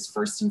feelings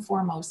first and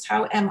foremost.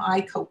 How am I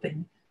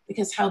coping?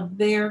 Because how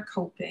they're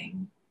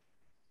coping,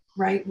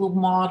 right, will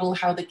model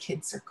how the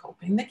kids are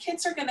coping. The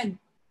kids are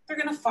they're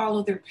gonna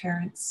follow their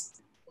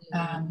parents'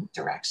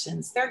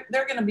 directions.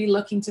 They're gonna be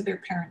looking to their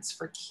parents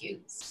for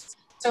cues.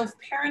 So if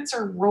parents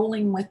are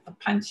rolling with the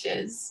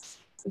punches,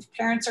 if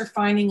parents are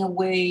finding a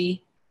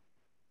way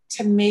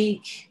to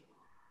make,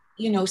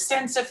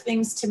 sense of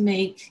things, to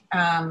make,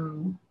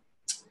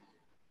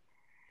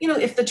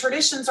 if the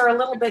traditions are a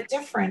little bit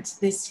different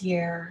this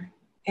year,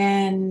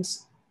 and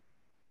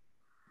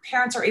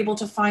parents are able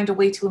to find a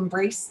way to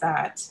embrace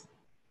that,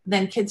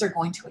 then kids are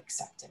going to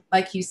accept it.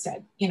 Like you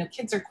said,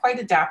 kids are quite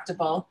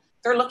adaptable.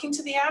 They're looking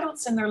to the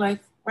adults in their life,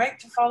 right,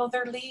 to follow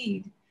their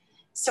lead.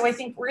 So I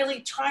think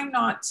really trying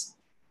not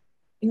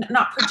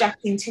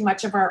projecting too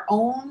much of our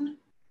own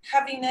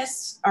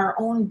heaviness, our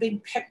own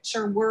big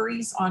picture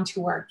worries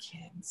onto our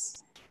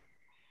kids.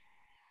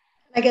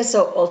 I guess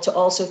so, to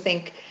also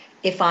think,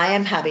 if I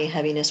am having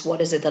heaviness,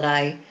 what is it that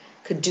I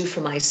could do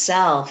for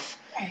myself?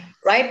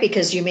 Right?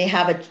 Because you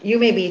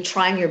may be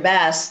trying your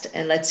best,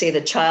 and let's say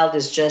the child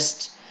is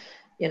just,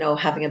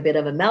 having a bit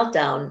of a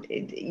meltdown.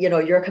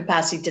 Your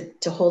capacity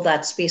to hold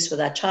that space for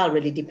that child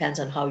really depends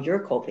on how you're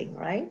coping,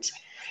 right?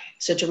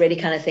 So to really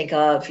kind of think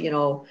of,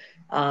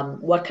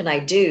 What can I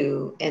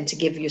do? And to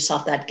give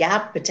yourself that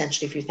gap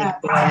potentially if you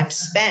think, boy, I'm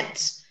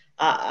spent.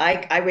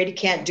 I really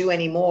can't do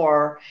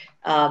anymore.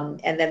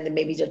 And then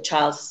maybe the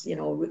child's,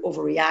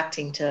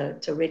 overreacting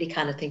to really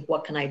kind of think,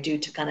 what can I do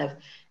to kind of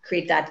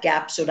create that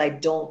gap so that I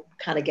don't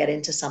kind of get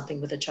into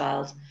something with a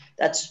child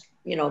that's,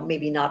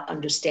 maybe not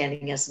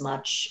understanding as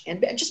much,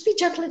 and just be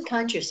gentle and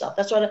kind to yourself.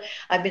 That's what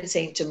I've been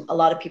saying to a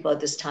lot of people at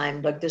this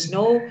time. Like there's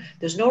no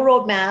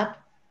roadmap.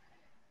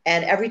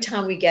 And every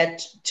time we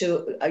get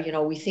to,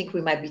 we think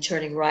we might be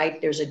turning right,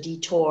 there's a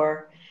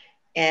detour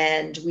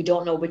and we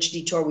don't know which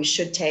detour we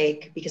should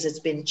take because it's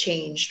been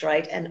changed,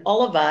 right? And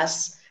all of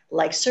us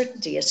like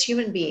certainty as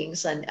human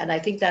beings. And I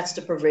think that's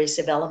the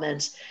pervasive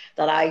element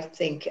that I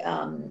think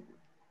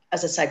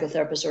as a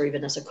psychotherapist or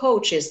even as a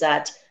coach is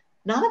that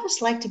none of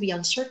us like to be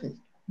uncertain.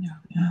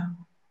 Yeah.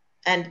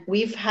 And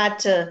we've had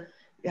to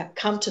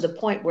come to the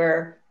point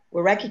where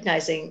we're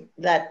recognizing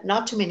that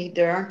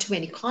there aren't too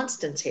many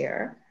constants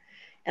here.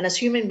 And as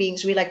human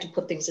beings, we like to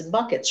put things in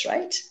buckets,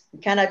 right? We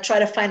kind of try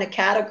to find a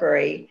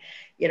category,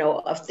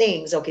 of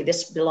things. Okay,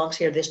 this belongs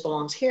here, this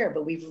belongs here,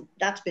 but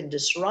that's been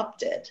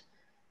disrupted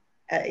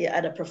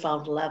at a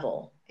profound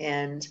level.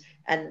 And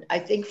I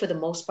think for the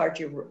most part,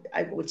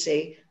 I would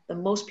say the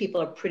most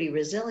people are pretty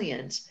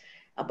resilient.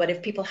 But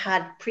if people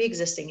had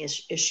pre-existing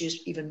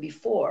issues even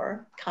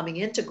before coming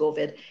into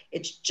COVID,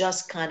 it's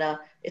just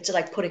it's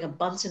like putting a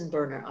Bunsen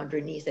burner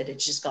underneath it.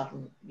 It's just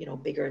gotten,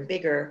 bigger and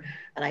bigger.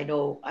 And I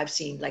know I've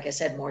seen, like I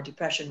said, more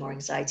depression, more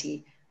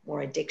anxiety,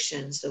 more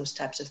addictions, those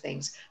types of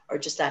things, or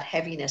just that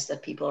heaviness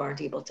that people aren't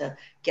able to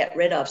get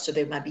rid of. So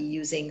they might be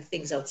using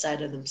things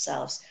outside of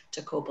themselves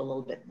to cope a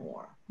little bit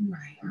more.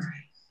 Right.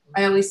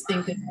 I always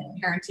think of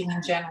parenting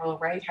in general,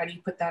 right? How do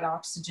you put that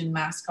oxygen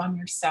mask on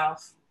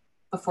yourself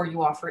before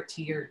you offer it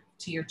to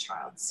your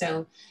child?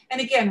 So, and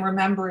again,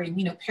 remembering,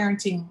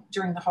 parenting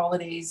during the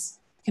holidays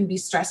can be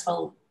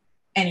stressful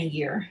any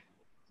year,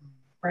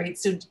 right?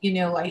 So,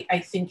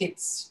 I think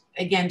it's,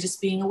 again,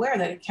 just being aware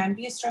that it can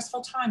be a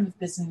stressful time of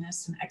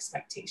busyness and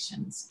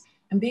expectations,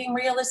 and being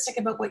realistic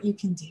about what you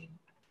can do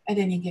at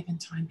any given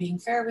time, being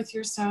fair with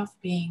yourself,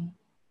 being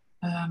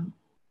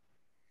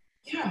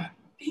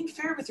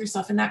fair with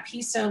yourself, and that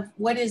piece of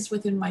what is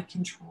within my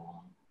control.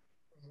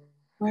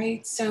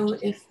 Right. So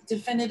if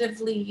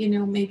definitively,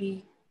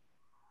 maybe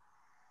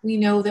we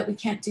know that we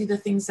can't do the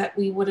things that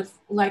we would have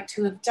liked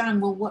to have done,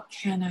 well, what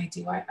can I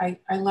do? I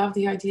love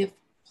the idea of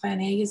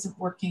plan A isn't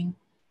working,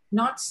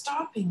 not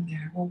stopping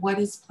there. Well, what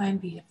is plan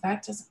B? If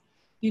that doesn't,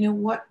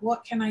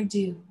 what can I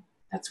do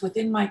that's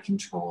within my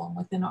control and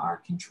within our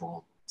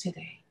control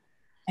today?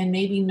 And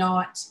maybe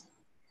not,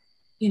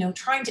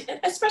 trying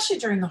to, especially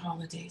during the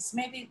holidays,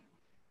 maybe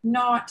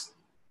not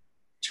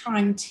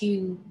trying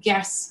to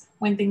guess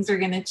when things are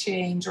going to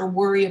change or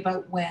worry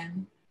about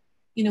when,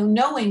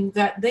 knowing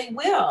that they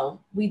will.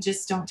 We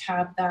just don't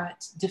have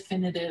that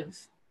definitive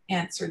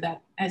answer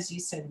that, as you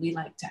said, we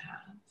like to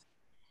have.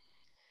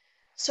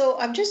 So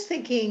I'm just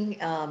thinking,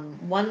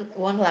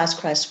 one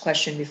last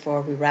question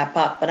before we wrap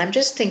up, but I'm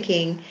just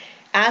thinking,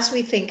 as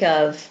we think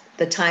of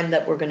the time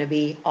that we're going to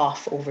be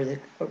off over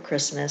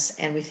Christmas,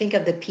 and we think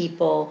of the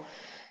people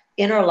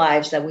in our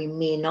lives that we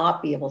may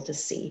not be able to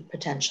see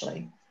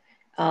potentially.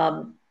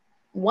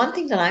 One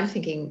thing that I'm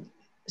thinking,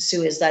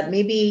 Sue, is that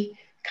maybe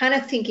kind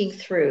of thinking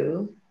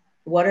through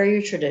what are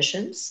your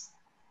traditions?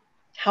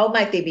 How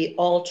might they be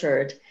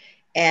altered?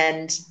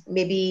 And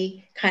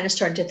maybe kind of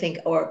starting to think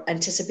or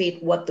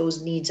anticipate what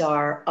those needs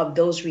are of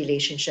those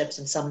relationships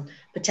and some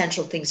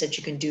potential things that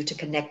you can do to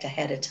connect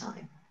ahead of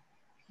time.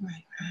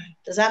 Right.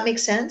 Does that make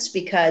sense?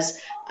 Because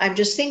I'm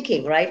just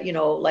thinking, right?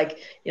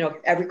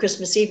 Every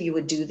Christmas Eve you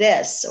would do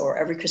this, or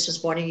every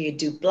Christmas morning you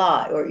do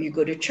blah, or you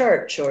go to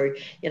church, or,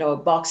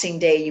 Boxing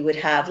Day you would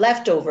have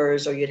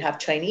leftovers, or you'd have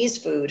Chinese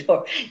food,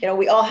 or,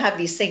 we all have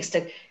these things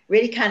to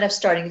really kind of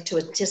starting to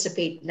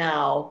anticipate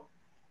now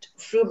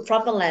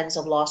from the lens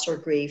of loss or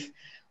grief.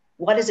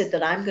 What is it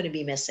that I'm going to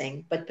be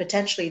missing? But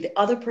potentially the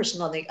other person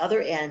on the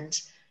other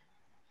end,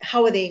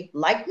 how are they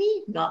like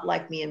me, not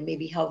like me, and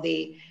maybe how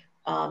they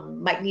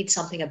might need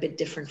something a bit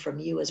different from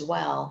you as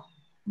well.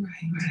 Right.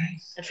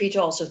 And for you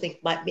to also think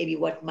maybe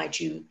what might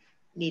you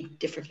need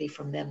differently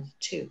from them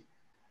too.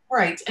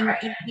 Right. And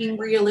being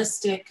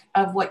realistic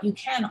of what you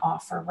can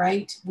offer,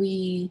 right?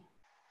 We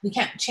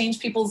can't change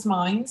people's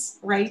minds,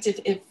 right?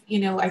 If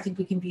I think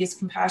we can be as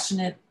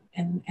compassionate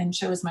and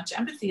show as much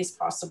empathy as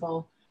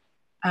possible.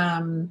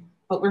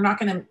 But we're not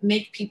going to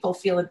make people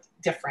feel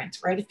different,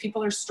 right? If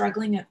people are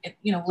struggling,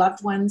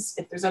 loved ones,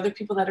 if there's other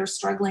people that are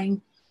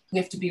struggling, we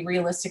have to be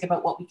realistic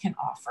about what we can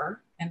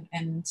offer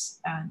and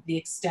the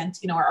extent,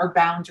 our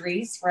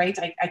boundaries, right?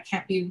 I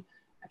can't be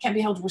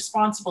held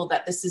responsible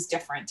that this is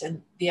different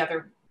and the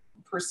other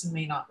person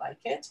may not like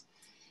it.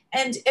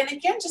 And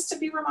again, just to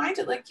be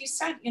reminded, like you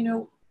said,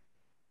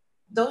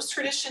 those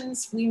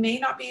traditions we may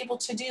not be able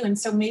to do. And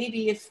so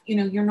maybe if,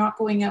 you're not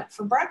going out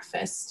for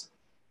breakfast,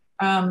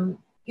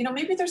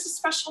 maybe there's a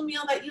special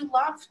meal that you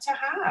love to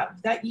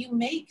have that you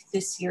make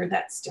this year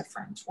that's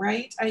different,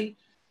 right? I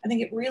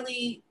think it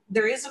really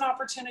there is an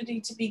opportunity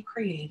to be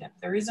creative.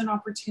 There is an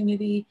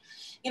opportunity,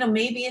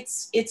 maybe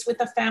it's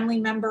with a family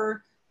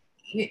member.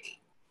 Do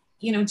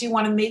you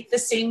want to make the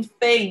same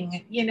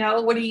thing?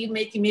 What are you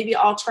making? Maybe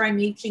I'll try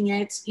making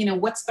it.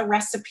 What's the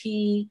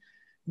recipe?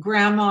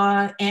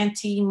 Grandma,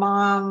 auntie,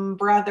 mom,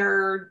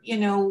 brother,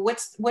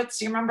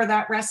 what's you remember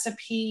that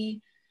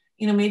recipe?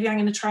 Maybe I'm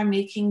going to try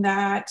making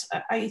that.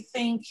 I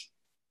think,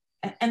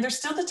 and there's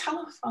still the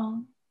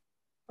telephone.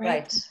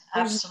 Right.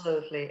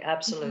 Absolutely.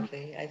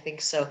 I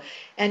think so.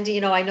 And,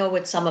 I know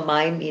with some of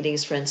my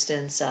meetings, for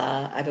instance,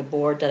 I have a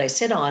board that I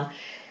sit on.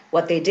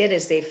 What they did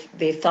is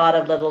they thought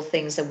of little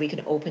things that we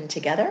can open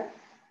together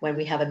when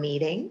we have a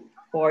meeting,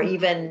 or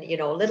even,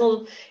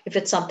 little, if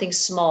it's something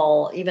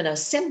small, even a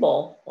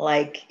symbol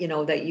like,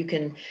 that you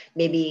can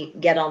maybe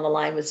get on the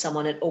line with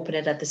someone and open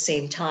it at the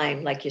same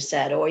time, like you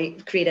said, or you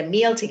create a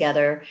meal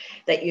together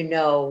that,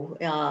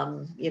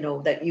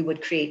 that you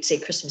would create, say,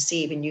 Christmas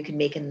Eve, and you can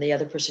make it and the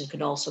other person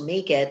can also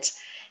make it.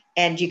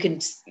 And you can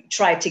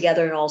try it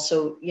together and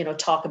also,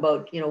 talk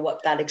about,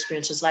 what that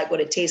experience was like,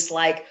 what it tastes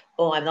like.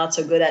 Oh, I'm not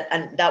so good at,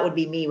 and that would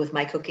be me with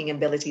my cooking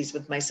abilities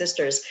with my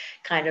sisters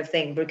kind of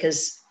thing,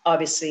 because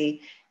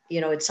obviously,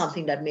 it's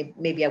something that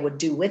maybe I would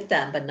do with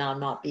them, but now I'm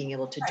not being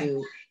able to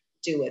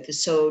do it.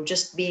 So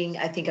just being,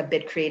 I think, a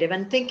bit creative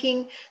and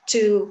thinking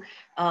to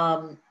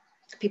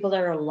people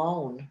that are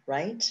alone,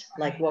 right?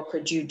 Like, what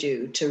could you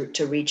do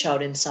to reach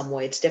out in some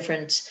way? It's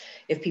different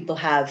if people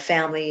have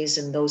families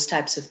and those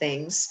types of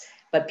things.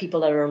 But people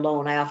that are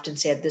alone, I often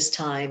say at this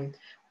time,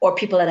 or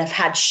people that have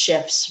had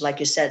shifts, like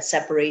you said,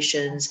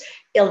 separations,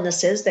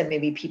 illnesses, there may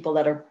be people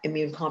that are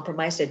immune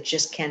compromised that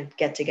just can't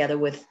get together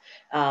with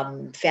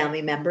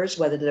family members,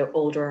 whether they're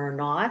older or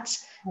not.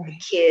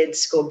 Right.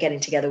 Kids getting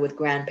together with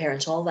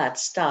grandparents, all that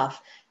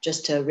stuff,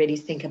 just to really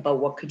think about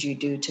what could you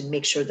do to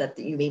make sure that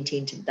you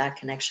maintain that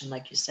connection,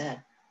 like you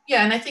said.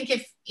 Yeah, and I think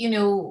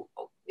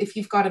if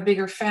you've got a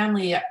bigger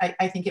family,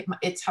 I think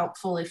it's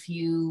helpful if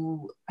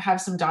you have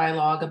some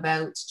dialogue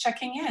about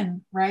checking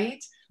in,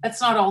 right?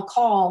 Let's not all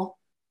call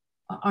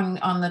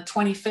on the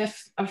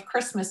 25th of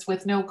Christmas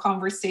with no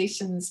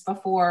conversations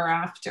before or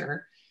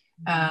after.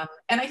 And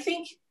I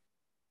think,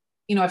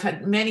 I've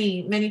had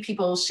many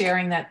people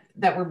sharing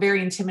that were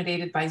very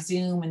intimidated by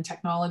Zoom and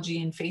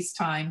technology and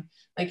FaceTime,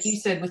 like you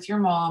said, with your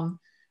mom,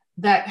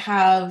 that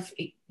have,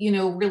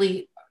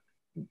 really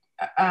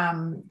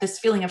this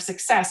feeling of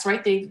success,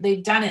 right?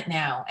 They've done it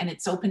now, and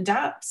it's opened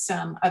up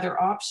some other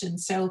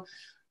options. So,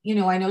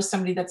 I know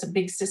somebody that's a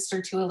big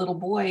sister to a little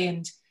boy,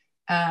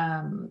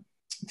 and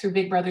through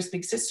Big Brothers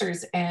Big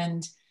Sisters,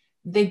 and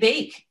they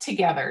bake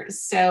together.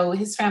 So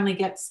his family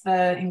gets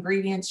the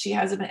ingredients, she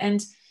has it,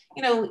 and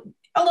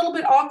a little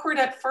bit awkward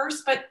at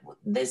first, but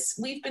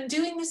we've been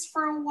doing this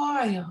for a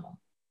while.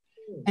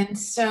 And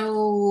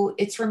so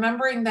it's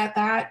remembering that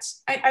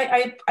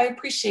I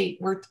appreciate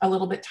we're a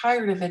little bit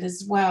tired of it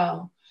as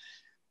well.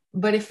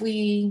 But if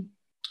we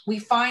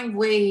find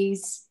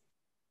ways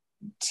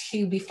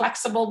to be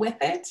flexible with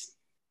it,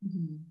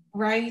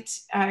 right?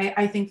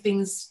 I think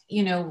things,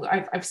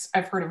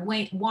 I've heard of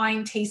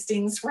wine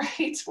tastings,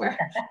 right? Where,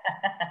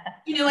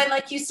 and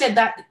like you said,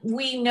 that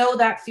we know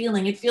that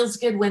feeling. It feels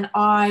good when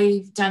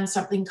I've done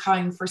something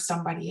kind for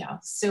somebody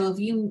else. So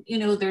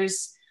if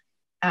there's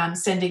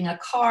sending a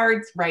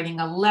card, writing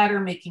a letter,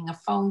 making a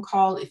phone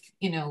call,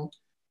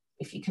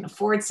 if you can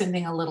afford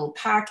sending a little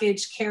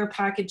care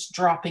package,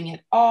 dropping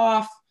it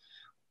off,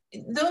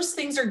 those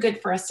things are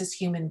good for us as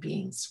human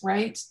beings,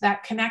 right?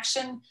 That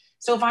connection.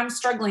 So if I'm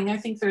struggling, I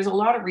think there's a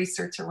lot of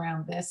research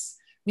around this.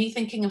 Me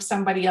thinking of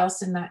somebody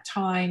else in that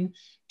time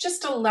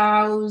just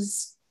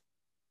allows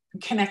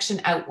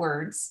connection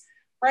outwards,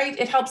 right?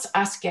 It helps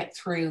us get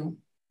through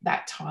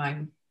that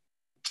time.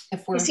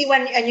 You see,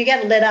 when you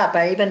get lit up,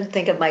 I even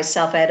think of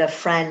myself. I had a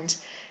friend,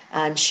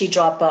 and she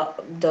dropped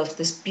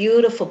this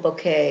beautiful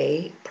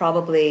bouquet,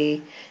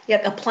 probably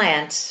a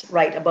plant,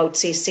 right, about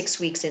say 6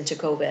 weeks into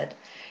COVID.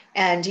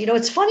 And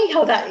it's funny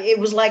how that it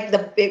was like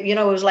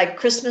it was like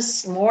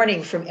Christmas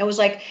morning from it was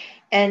like,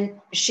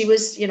 and she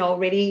was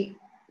really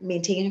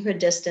maintaining her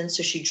distance,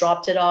 so she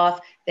dropped it off.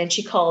 Then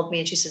she called me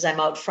and she says, I'm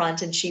out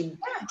front, and she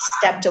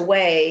stepped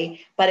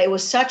away. But it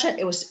was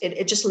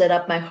it just lit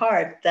up my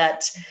heart,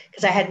 that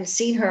because I hadn't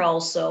seen her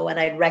also, and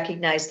I'd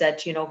recognized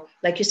that,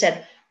 like you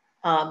said,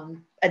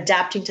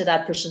 adapting to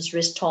that person's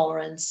risk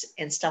tolerance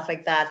and stuff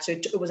like that. So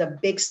it was a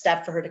big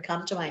step for her to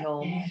come to my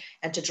home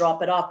and to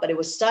drop it off. But it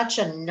was such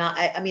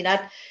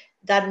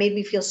that made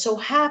me feel so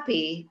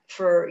happy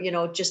for,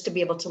 just to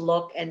be able to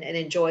look and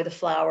enjoy the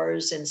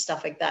flowers and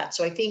stuff like that.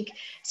 So I think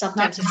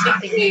sometimes it's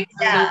something,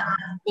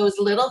 those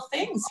little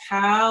things,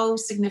 how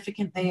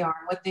significant they are,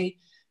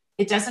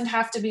 it doesn't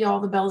have to be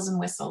all the bells and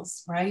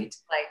whistles, right?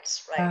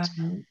 Right.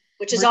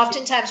 Which is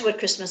oftentimes what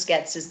Christmas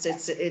gets, is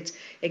it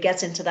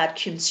gets into that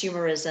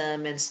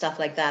consumerism and stuff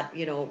like that,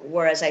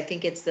 whereas I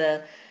think it's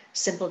the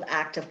simple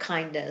act of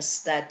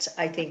kindness that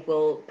I think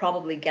will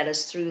probably get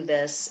us through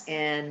this,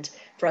 and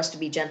for us to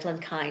be gentle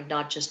and kind,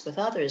 not just with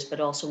others, but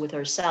also with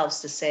ourselves,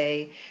 to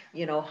say,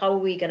 how are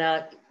we going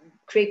to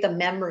create the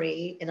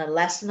memory in a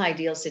less than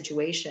ideal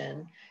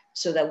situation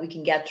so that we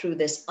can get through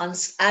this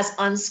as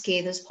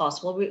unscathed as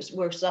possible.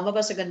 Where some of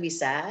us are going to be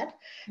sad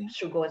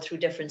through going through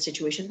different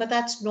situations, but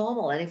that's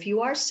normal. And if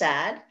you are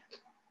sad,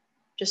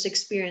 just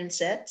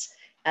experience it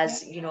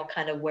as, you know,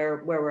 kind of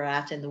where we're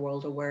at in the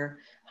world, or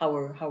how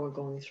we're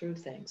going through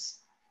things.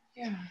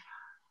 Yeah.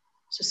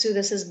 So Sue,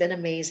 this has been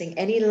amazing.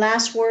 Any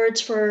last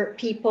words for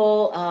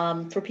people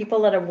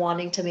that are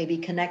wanting to maybe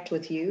connect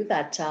with you,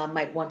 that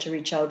might want to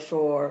reach out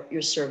for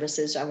your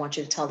services? I want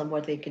you to tell them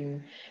where they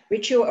can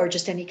reach you, or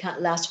just any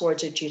last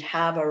words that you'd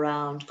have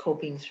around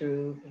coping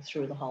through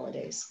the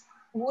holidays.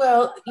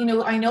 Well, you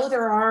know, I know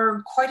there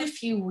are quite a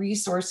few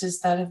resources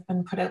that have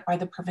been put out by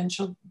the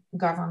provincial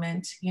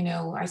government. You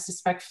know, I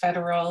suspect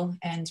federal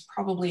and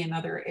probably in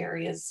other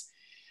areas.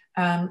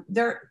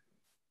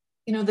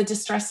 You know, the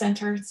distress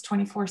center is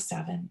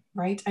 24/7,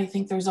 right? I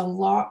think there's a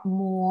lot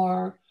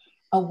more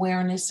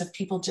awareness of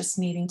people just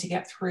needing to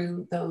get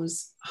through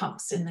those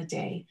humps in the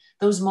day,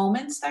 those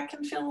moments that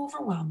can feel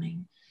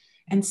overwhelming.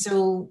 And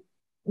so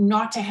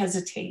not to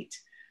hesitate.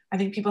 I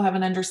think people have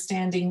an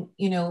understanding,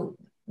 you know,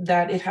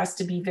 that it has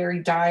to be very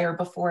dire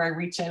before I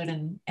reach out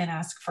and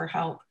ask for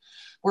help.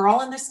 We're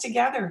all in this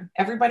together.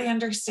 Everybody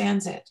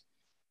understands it.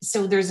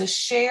 So there's a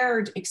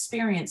shared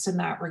experience in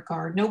that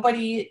regard.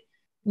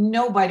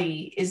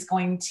 Nobody is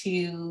going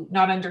to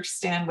not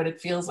understand what it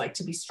feels like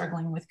to be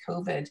struggling with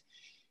COVID.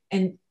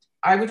 And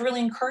I would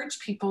really encourage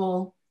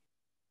people,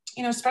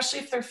 you know, especially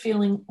if they're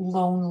feeling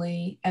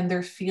lonely and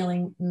they're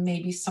feeling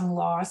maybe some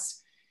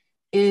loss,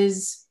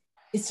 is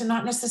to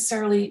not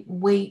necessarily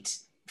wait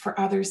for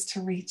others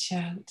to reach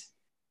out.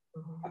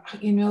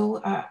 You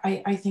know,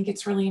 I think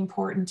it's really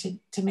important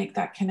to make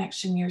that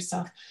connection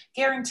yourself.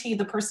 Guarantee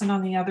the person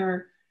on the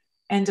other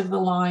end of the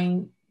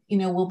line, you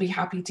know, we'll be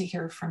happy to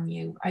hear from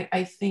you.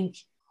 I think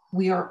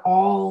we're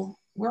all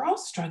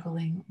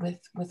struggling with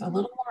a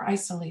little more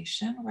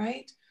isolation,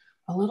 right?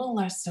 A little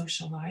less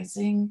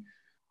socializing,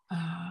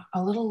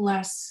 a little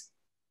less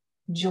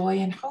joy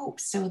and hope.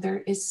 So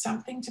there is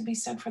something to be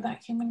said for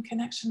that human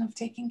connection of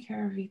taking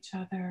care of each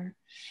other.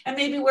 And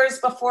maybe whereas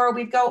before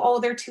we'd go, oh,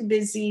 they're too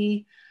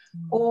busy,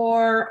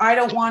 or I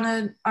don't want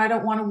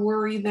to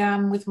worry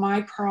them with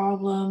my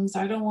problems.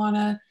 I don't want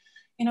to,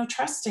 you know,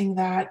 trusting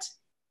that.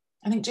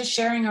 I think just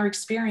sharing our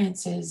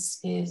experiences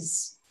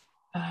is,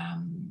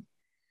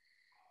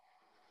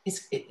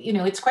 you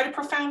know, it's quite a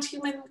profound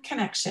human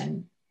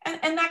connection.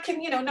 And that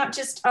can, you know, not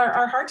just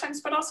our hard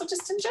times, but also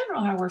just in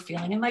general, how we're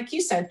feeling. And like you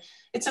said,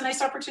 it's a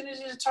nice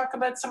opportunity to talk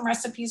about some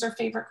recipes or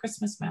favorite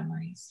Christmas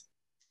memories.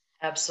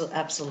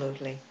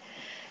 Absolutely.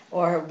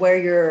 Or wear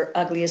your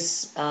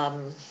ugliest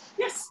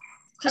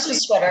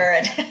Christmas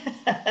sweater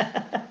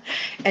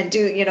and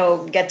do, you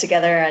know, get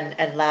together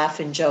and laugh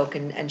and joke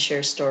and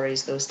share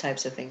stories, those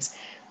types of things.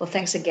 Well,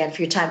 thanks again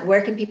for your time.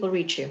 Where can people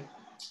reach you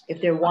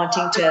if they're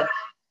wanting to,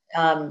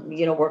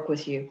 you know, work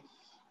with you?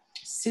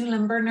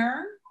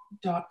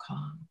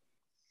 Lymburner.com.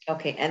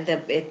 Okay, and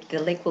the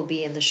link will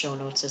be in the show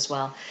notes as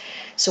well.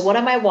 So what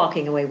am I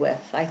walking away with?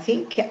 I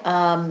think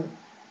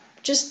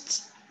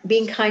just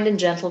being kind and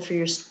gentle to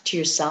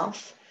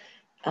yourself.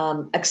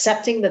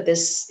 Accepting that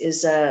this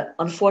is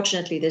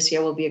unfortunately this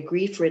year will be a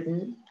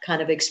grief-ridden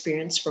kind of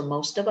experience for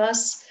most of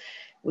us.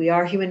 We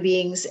are human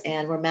beings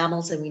and we're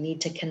mammals and we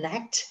need to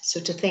connect. So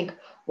to think,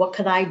 what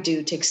can I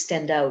do to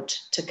extend out,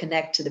 to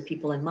connect to the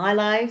people in my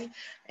life?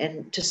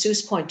 And to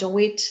Sue's point, don't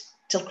wait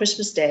till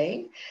Christmas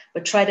Day,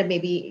 but try to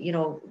maybe, you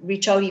know,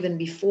 reach out even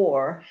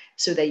before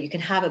so that you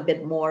can have a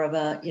bit more of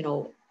a, you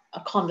know, a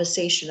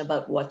conversation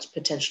about what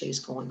potentially is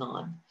going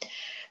on.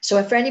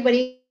 So for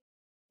anybody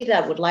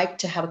that would like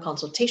to have a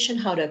consultation,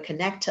 how to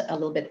connect a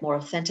little bit more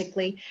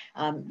authentically,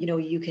 you know,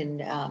 you can,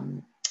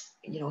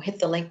 you know, hit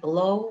the link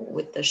below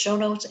with the show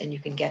notes and you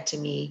can get to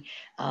me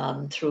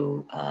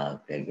through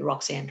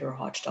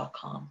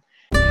roxannedurhage.com.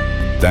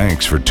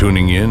 Thanks for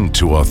tuning in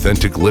to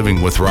Authentic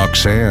Living with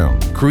Roxanne,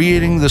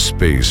 creating the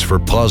space for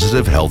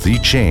positive, healthy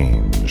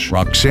change.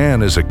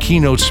 Roxanne is a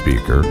keynote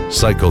speaker,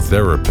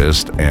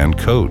 psychotherapist, and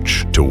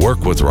coach. To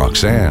work with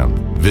Roxanne,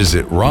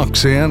 visit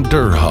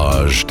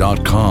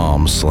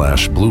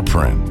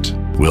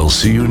roxannedurhage.com/blueprint. We'll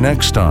see you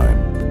next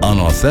time on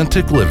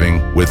Authentic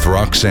Living with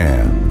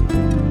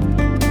Roxanne.